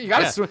 You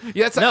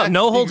gotta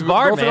no holds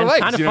barred, man.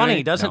 Legs, kind of you know funny. I mean?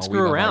 He doesn't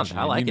screw around.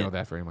 I like you it. know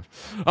that very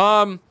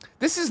much.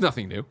 This is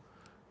nothing new,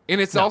 and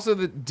it's also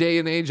the day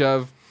and age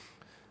of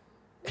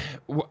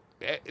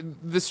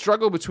the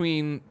struggle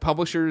between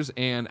publishers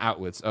and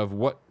outlets of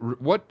what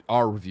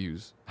are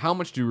reviews. How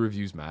much do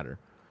reviews matter?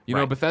 You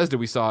know, Bethesda,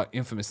 we saw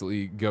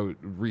infamously go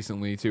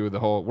recently to the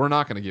whole, we're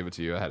not going to give it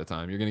to you ahead of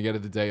time. You're going to get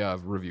it the day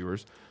of,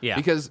 reviewers. Yeah.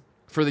 Because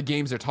for the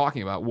games they're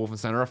talking about,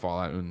 Wolfenstein or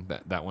Fallout, and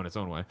that went its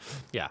own way.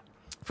 Yeah.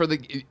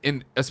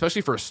 And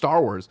especially for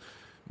Star Wars,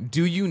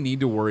 do you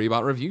need to worry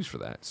about reviews for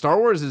that? Star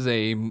Wars is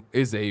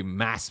a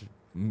mass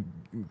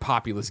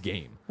populous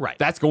game. Right.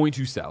 That's going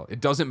to sell.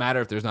 It doesn't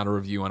matter if there's not a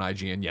review on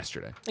IGN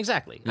yesterday.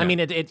 Exactly. Yeah. I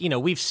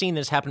mean, we've seen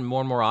this happen more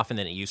and more often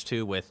than it used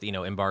to with,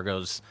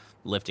 embargoes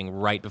lifting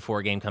right before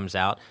a game comes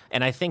out.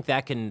 And I think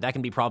that can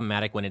be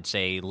problematic when it's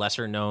a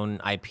lesser known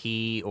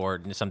IP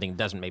or something that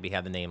doesn't maybe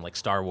have the name like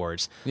Star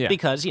Wars. Yeah.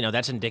 Because,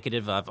 that's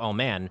indicative of, oh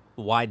man,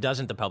 why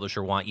doesn't the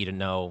publisher want you to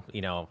know,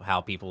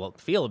 how people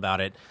feel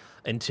about it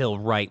until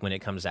right when it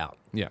comes out?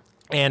 Yeah.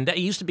 And it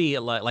used to be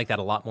like that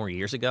a lot more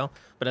years ago.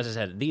 But as I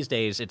said, these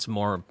days it's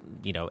more,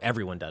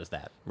 everyone does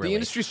that. Really. The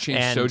industry's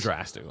changed so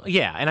drastically.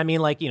 Yeah. And I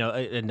mean,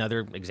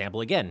 another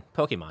example again,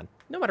 Pokemon.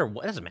 No matter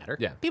what, it doesn't matter.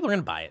 Yeah. People are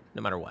going to buy it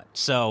no matter what.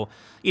 So,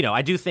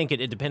 I do think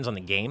it depends on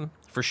the game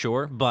for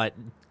sure. But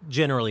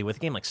generally with a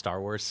game like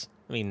Star Wars,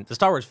 I mean, the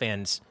Star Wars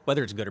fans,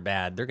 whether it's good or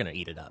bad, they're going to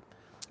eat it up.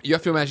 You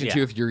have to imagine,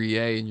 too, if you're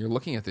EA and you're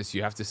looking at this,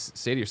 you have to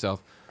say to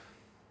yourself,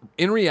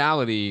 in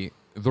reality,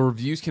 the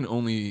reviews can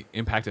only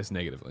impact us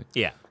negatively.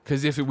 Yeah.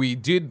 Because if we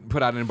did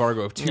put out an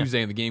embargo of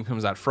Tuesday and the game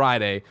comes out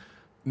Friday,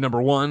 number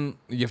one,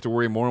 you have to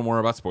worry more and more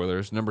about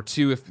spoilers. Number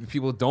two, if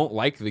people don't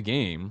like the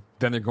game,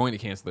 then they're going to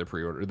cancel their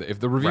pre-order. If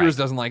the reviewers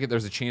doesn't like it,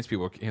 there's a chance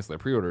people cancel their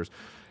pre-orders.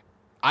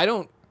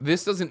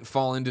 This doesn't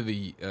fall into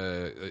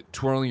the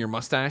twirling your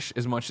mustache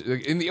as much.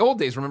 In the old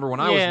days, remember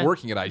when I was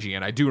working at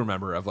IGN, I do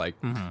remember of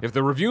if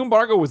the review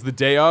embargo was the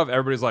day of,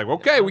 everybody's like,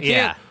 okay, we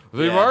can't.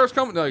 The embargo's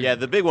coming. No,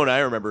 the big one I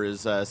remember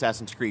is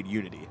Assassin's Creed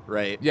Unity,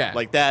 right? Yeah.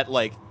 Like that,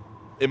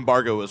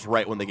 embargo was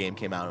right when the game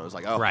came out. And it was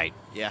like, oh, right.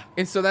 Yeah.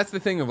 And so that's the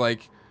thing of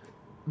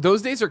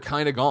those days are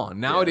kind of gone.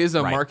 Now it is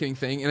a right. marketing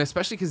thing, and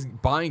especially because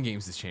buying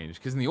games has changed.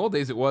 Because in the old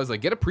days it was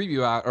get a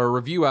preview out or a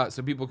review out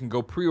so people can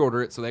go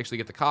pre-order it so they actually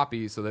get the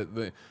copy so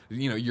that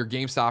your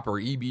GameStop or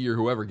EB or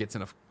whoever gets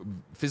enough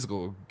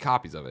physical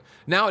copies of it.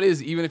 Now it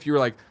is, even if you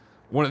were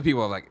one of the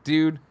people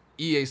dude,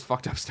 EA's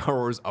fucked up Star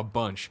Wars a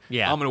bunch.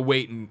 Yeah. I'm going to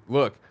wait and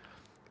look.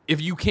 If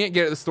you can't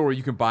get it at the store,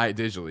 you can buy it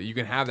digitally. You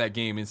can have that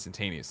game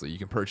instantaneously. You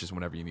can purchase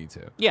whenever you need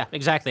to. Yeah,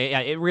 exactly. Yeah,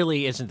 it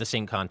really isn't the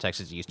same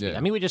context as it used to be. Yeah.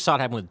 I mean, we just saw it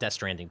happen with Death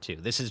Stranding too.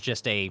 This is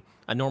just a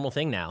normal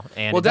thing now.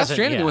 And Death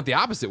Stranding went the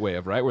opposite way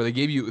of where they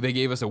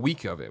gave us a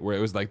week of it, where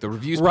it was the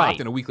reviews popped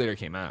and a week later it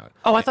came out.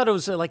 Oh, I thought it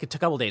was it took a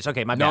couple days.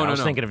 Okay, my bad. I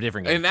was thinking of a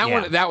different game. And that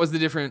one, that was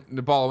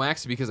the ball of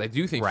wax because I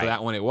do think for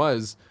that one it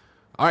was.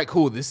 All right,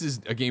 cool. This is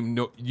a game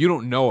you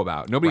don't know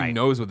about. Nobody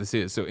knows what this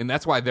is. So, and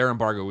that's why their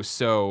embargo was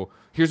so.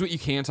 Here's what you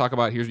can talk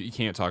about. Here's what you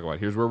can't talk about.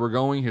 Here's where we're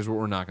going. Here's what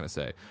we're not going to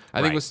say.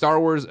 I think with Star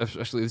Wars,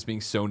 especially this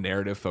being so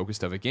narrative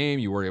focused of a game,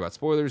 you worry about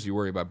spoilers. You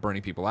worry about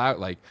burning people out.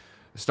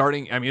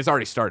 Starting. I mean, it's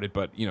already started,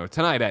 but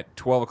tonight at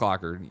 12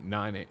 o'clock or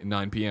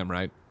 9 p.m.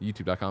 Right,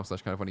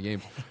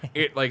 YouTube.com/kindoffunnygames.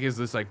 It is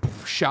this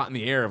shot in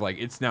the air of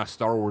it's now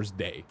Star Wars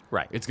Day.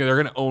 Right. They're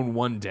going to own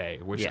one day,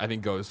 which I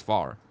think goes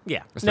far.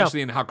 Yeah.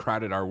 Especially in how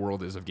crowded our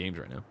world is of games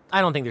right now. I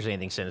don't think there's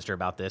anything sinister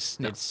about this.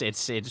 No.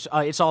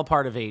 It's all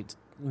part of a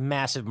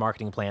massive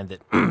marketing plan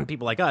that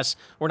people like us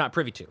were not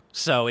privy to.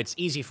 So it's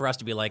easy for us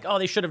to be like, oh,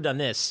 they should have done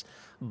this,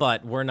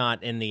 but we're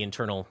not in the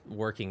internal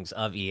workings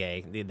of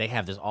EA. They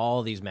have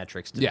all these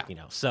metrics.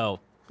 So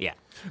yeah.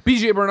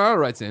 BJ Bernardo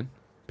writes in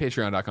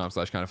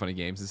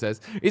patreon.com/kindoffunnygames and says,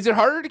 is it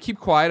harder to keep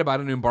quiet about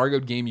an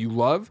embargoed game you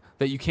love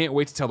that you can't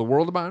wait to tell the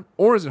world about,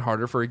 or is it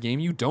harder for a game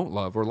you don't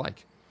love or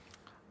like?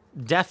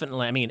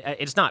 Definitely. I mean,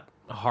 it's not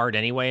hard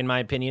anyway, in my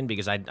opinion,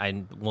 because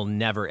I will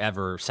never,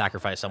 ever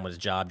sacrifice someone's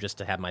job just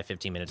to have my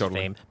 15 minutes of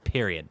fame,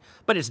 period.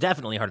 But it's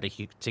definitely hard to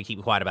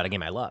keep quiet about a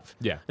game I love.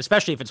 Yeah.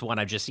 Especially if it's one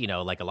I just, a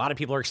lot of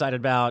people are excited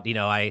about.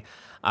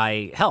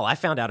 I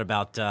found out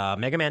about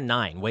Mega Man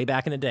 9 way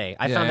back in the day.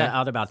 I found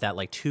out about that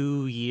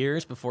 2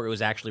 years before it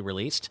was actually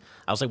released.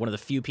 I was one of the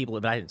few people,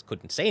 but I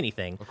couldn't say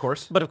anything. Of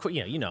course. But of course,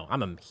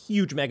 I'm a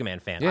huge Mega Man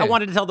fan. Yeah. I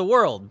wanted to tell the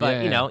world,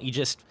 but, Yeah. you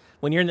just,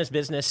 when you're in this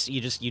business,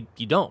 you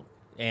don't.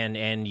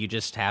 and you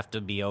just have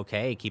to be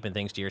okay keeping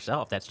things to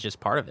yourself. That's just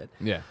part of it.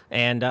 Yeah.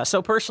 And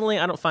so personally,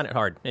 I don't find it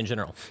hard in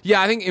general.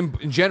 Yeah, I think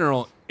in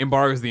general,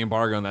 embargo is the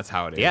embargo, and that's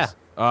how it is. Yeah.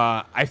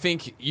 I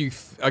think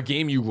a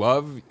game you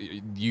love,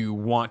 you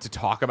want to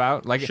talk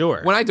about. Like,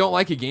 Sure. when I don't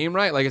like a game,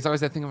 right? Like, it's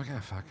always that thing. I'm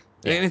like, fuck.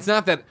 Yeah. And it's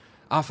not that.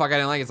 Oh fuck! I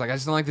didn't like it. It's like I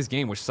just don't like this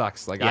game, which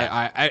sucks. Like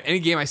Yeah. I any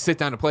game I sit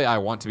down to play, I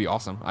want to be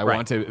awesome. I Right.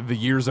 want the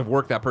years of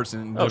work that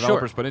person, the Oh,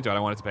 developers sure. put into it. I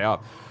want it to pay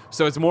off.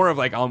 So it's more of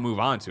like I'll move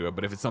on to it.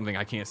 But if it's something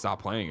I can't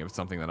stop playing, if it's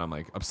something that I'm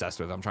like obsessed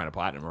with, I'm trying to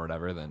platinum or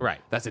whatever, then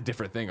Right. that's a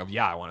different thing. Of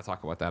I want to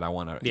talk about that. I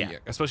want to, Yeah.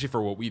 especially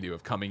for what we do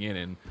of coming in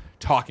and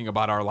talking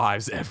about our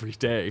lives every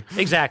day.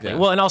 Exactly. Yeah.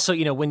 Well, and also,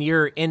 when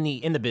you're in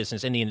the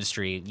business, in the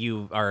industry,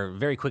 you are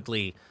very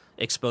quickly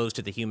exposed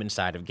to the human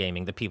side of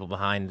gaming, the people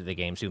behind the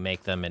games who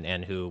make them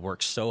and who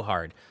work so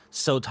hard,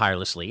 so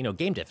tirelessly.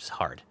 Game dev is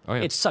hard. Oh,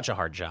 yeah. It's such a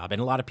hard job,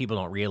 and a lot of people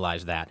don't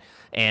realize that.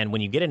 And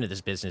when you get into this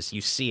business,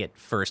 you see it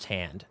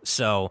firsthand.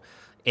 So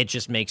it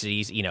just makes it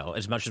easy.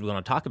 As much as we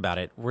want to talk about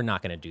it, we're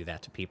not going to do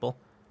that to people.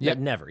 Yep.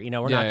 Never. We're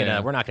not Yeah, gonna yeah.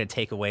 we're not gonna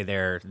take away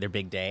their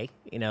big day.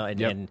 And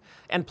Yep.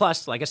 and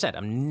plus, like I said,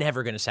 I'm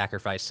never gonna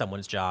sacrifice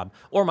someone's job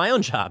or my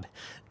own job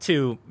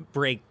to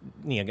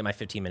get my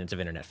 15 minutes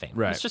of internet fame.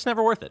 Right. It's just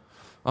never worth it.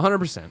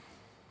 100%.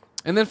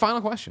 And then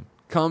final question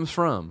comes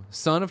from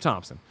Son of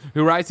Thompson,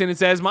 who writes in and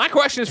says, my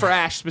question is for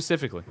Ash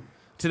specifically.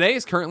 Today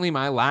is currently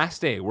my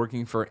last day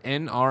working for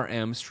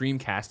NRM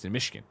Streamcast in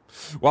Michigan.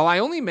 While I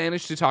only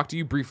managed to talk to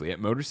you briefly at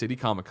Motor City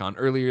Comic Con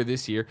earlier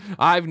this year,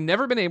 I've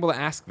never been able to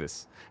ask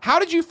this. How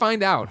did you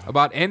find out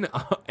about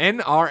NRM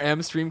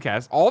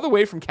Streamcast all the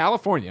way from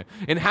California,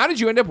 and how did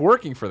you end up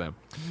working for them?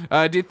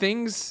 Did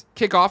things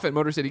kick off at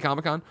Motor City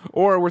Comic Con,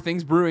 or were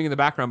things brewing in the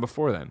background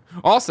before then?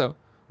 Also,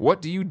 what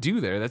do you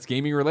do there that's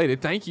gaming related?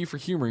 Thank you for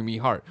humoring me,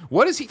 Hart.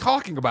 What is he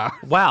talking about?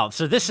 Wow.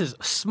 So this is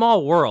a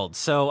small world.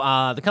 So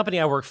the company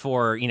I work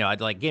for,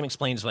 like Game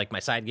Explains, like my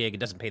side gig. It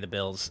doesn't pay the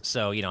bills.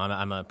 So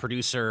I'm a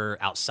producer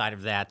outside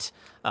of that,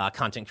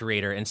 content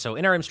creator. And so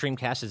NRM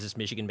Streamcast is this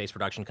Michigan-based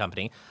production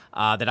company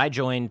that I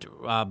joined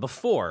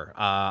before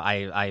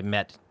I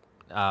met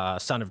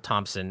Son of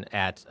Thompson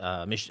at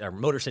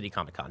Motor City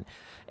Comic Con,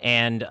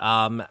 and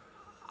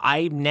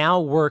I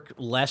now work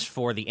less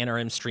for the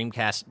NRM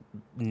Streamcast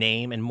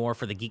name and more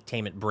for the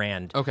Geektainment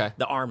brand, Okay.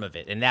 the arm of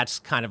it, and that's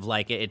kind of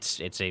like it's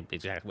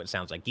exactly what it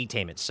sounds like,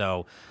 Geektainment.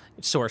 So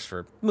it's source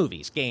for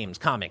movies, games,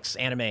 comics,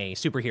 anime,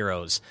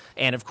 superheroes,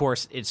 and of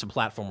course it's a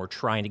platform we're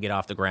trying to get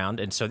off the ground.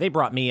 And so they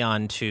brought me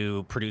on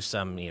to produce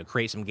some,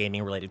 create some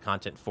gaming related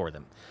content for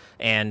them.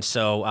 And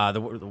so the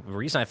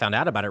reason I found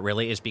out about it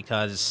really is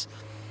because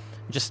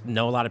just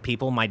know a lot of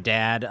people. My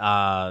dad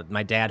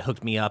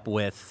hooked me up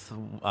with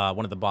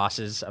one of the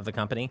bosses of the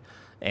company,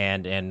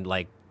 and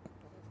like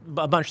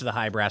a bunch of the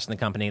high brass in the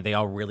company. They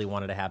all really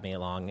wanted to have me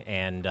along,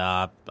 and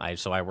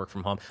so I work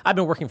from home. I've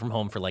been working from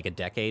home for like a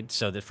decade,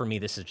 so that for me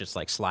this is just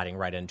like sliding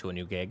right into a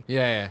new gig.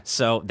 Yeah.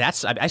 So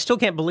I still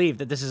can't believe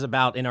that this is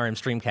about NRM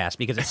Streamcast,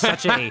 because it's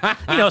such a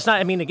it's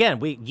not. I mean, again,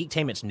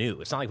 Geektainment's new.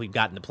 It's not like we've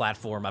gotten the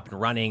platform up and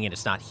running, and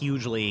it's not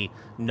hugely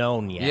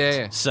known yet.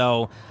 Yeah.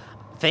 So.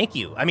 Thank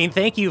you.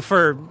 Thank you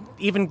for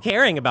even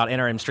caring about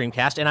NRM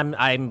Streamcast, and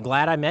I'm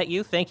glad I met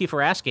you. Thank you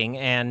for asking,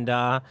 and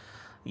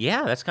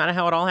that's kind of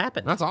how it all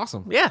happened. That's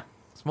awesome. Yeah,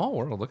 Small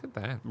world. Look at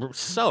that. we're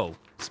so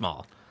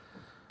small.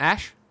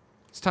 Ash,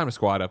 it's time to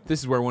squad up. This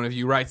is where one of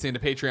you writes into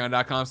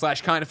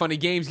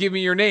patreon.com/kindoffunnygames. Give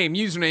me your name,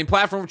 username,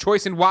 platform of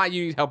choice, and why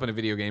you need help in a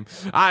video game.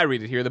 I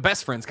read it here. The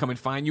best friends come and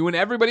find you, and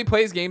everybody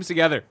plays games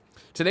together.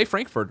 Today,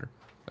 Frankfurter,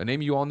 a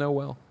name you all know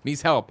well,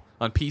 needs help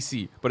on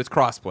PC, but it's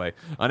crossplay.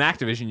 On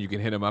Activision, you can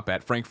hit him up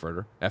at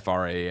Frankfurter,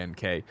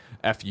 Frankfurtter.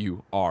 That's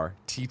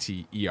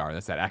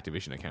that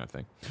Activision account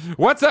thing.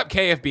 What's up,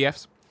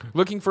 KFBFs?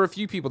 Looking for a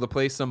few people to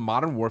play some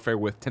Modern Warfare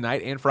with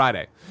tonight and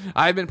Friday.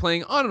 I've been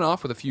playing on and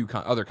off with a few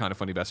other kind of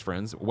funny best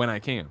friends when I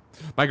can.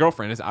 My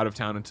girlfriend is out of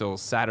town until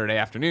Saturday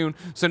afternoon,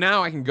 so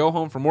now I can go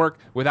home from work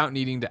without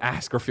needing to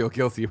ask or feel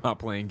guilty about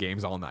playing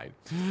games all night.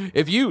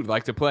 If you'd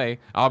like to play,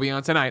 I'll be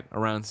on tonight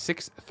around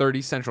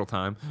 6:30 Central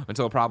Time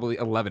until probably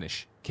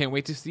 11ish. Can't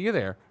wait to see you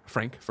there,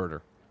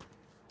 Frankfurter.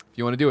 If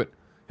you want to do it,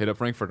 hit up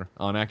Frankfurter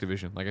on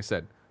Activision. Like I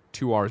said,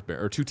 two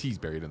T's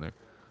buried in there.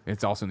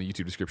 It's also in the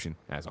YouTube description,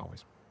 as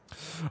always.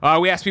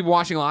 We ask people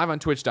watching live on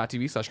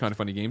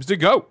twitch.tv/kindoffunnygames to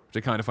go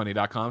to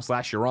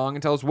kindoffunny.com/you're wrong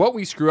and tell us what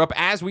we screw up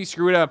as we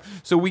screw it up,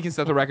 so we can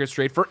set the record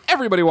straight for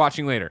everybody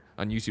watching later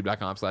on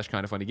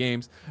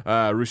youtube.com/kindoffunnygames,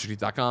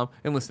 roosterteeth.com,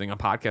 and listening on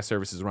podcast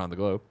services around the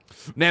globe.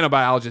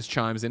 Nanobiologist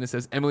chimes in and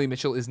says Emily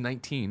Mitchell is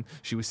 19.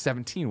 She was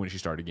 17 when she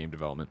started game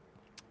development.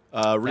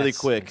 Really That's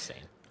quick.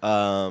 insane.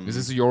 Is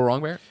this a You're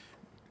Wrong, Bear?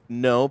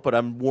 No, but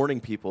I'm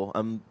warning people.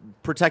 I'm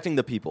protecting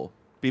the people.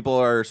 People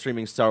are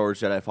streaming Star Wars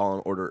Jedi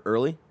Fallen Order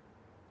early.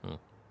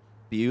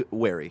 Be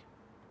wary.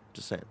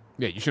 Just saying.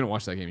 Yeah, you shouldn't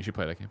watch that game. You should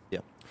play that game.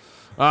 Yeah.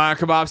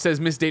 Kebab says,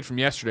 missed date from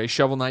yesterday.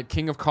 Shovel Knight,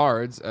 King of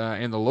Cards,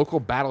 and the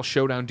local Battle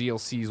Showdown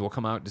DLCs will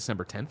come out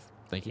December 10th.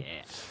 Thank you.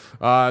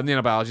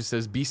 Nanobiologist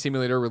says, Beast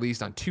Simulator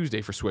released on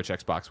Tuesday for Switch,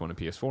 Xbox One, and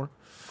PS4.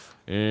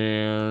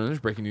 And there's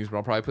breaking news, but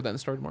I'll probably put that in the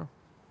story tomorrow.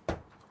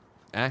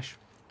 Ash,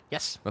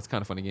 Yes. That's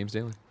Kind of Funny Games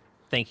Daily.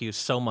 Thank you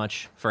so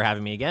much for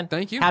having me again.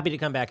 Thank you. Happy to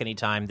come back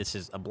anytime. This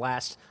is a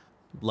blast.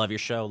 Love your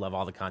show. Love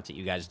all the content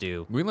you guys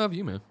do. We love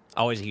you, man.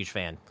 Always a huge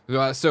fan.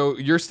 So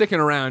you're sticking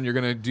around. You're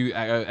going to do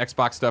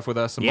Xbox stuff with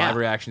us, some Yeah. live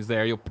reactions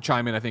there. You'll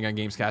chime in, I think, on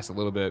Gamescast a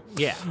little bit.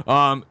 Yeah.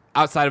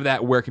 Outside of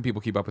that, where can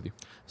people keep up with you?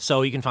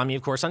 So you can find me,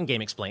 of course, on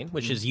Game Explain,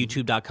 which is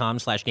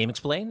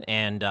youtube.com/GameExplain.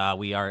 And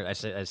we are,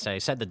 as I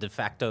said, the de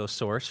facto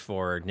source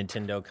for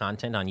Nintendo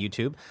content on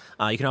YouTube.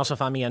 You can also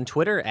find me on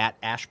Twitter at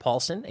Ash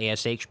Paulsen,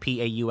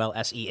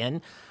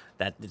 ASHPAULSEN.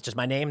 That's just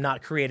my name,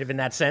 not creative in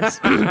that sense.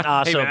 Hey, man,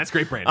 that's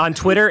great brand. On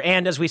Twitter,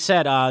 and as we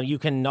said, you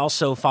can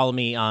also follow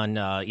me on,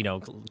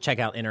 check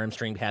out Interim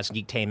Streamcast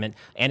Geektainment.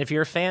 And if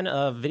you're a fan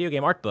of video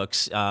game art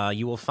books,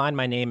 you will find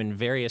my name in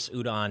various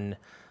Udon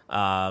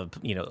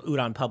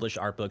published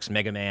art books,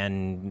 Mega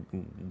Man,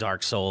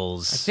 Dark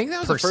Souls. I think that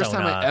was Persona. the first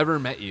time I ever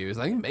met you. I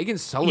think Megan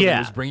Sullivan Yeah.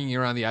 was bringing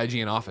you around the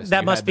IGN office.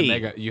 That You must had the be.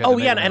 Mega- you had the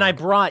Mega and Man. I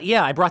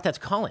brought that to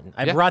Colin.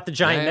 I Yeah. brought the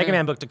giant Yeah, Mega yeah.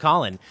 Man book to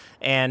Colin,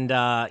 and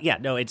I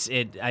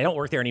don't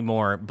work there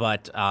anymore,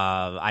 but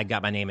I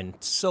got my name in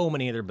so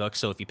many other books.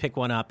 So if you pick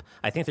one up,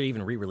 I think they're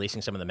even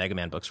re-releasing some of the Mega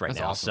Man books right That's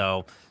now. awesome.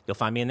 So you'll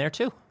find me in there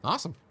too.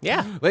 Awesome.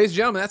 Yeah. Ladies and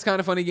gentlemen, that's Kind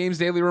of Funny Games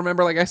Daily.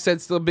 Remember, like I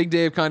said, still a big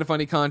day of Kind of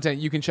Funny content.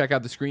 You can check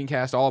out the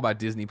screencast all about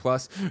Disney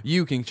Plus.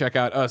 You can check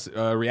out us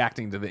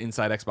reacting to the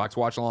Inside Xbox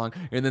watch along.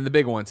 And then the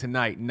big one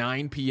tonight,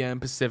 9 p.m.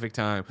 Pacific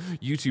time,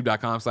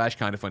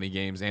 youtube.com/Kind of Funny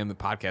Games and the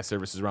podcast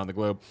services around the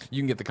globe.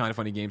 You can get the Kind of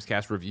Funny Games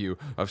cast review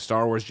of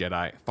Star Wars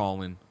Jedi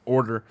Fallen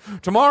Order.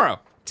 Tomorrow,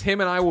 Tim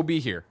and I will be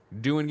here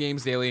doing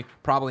Games Daily,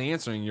 probably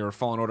answering your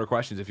Fallen Order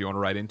questions if you want to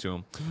write into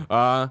them.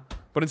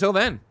 But until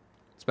then,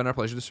 it's been our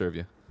pleasure to serve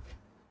you.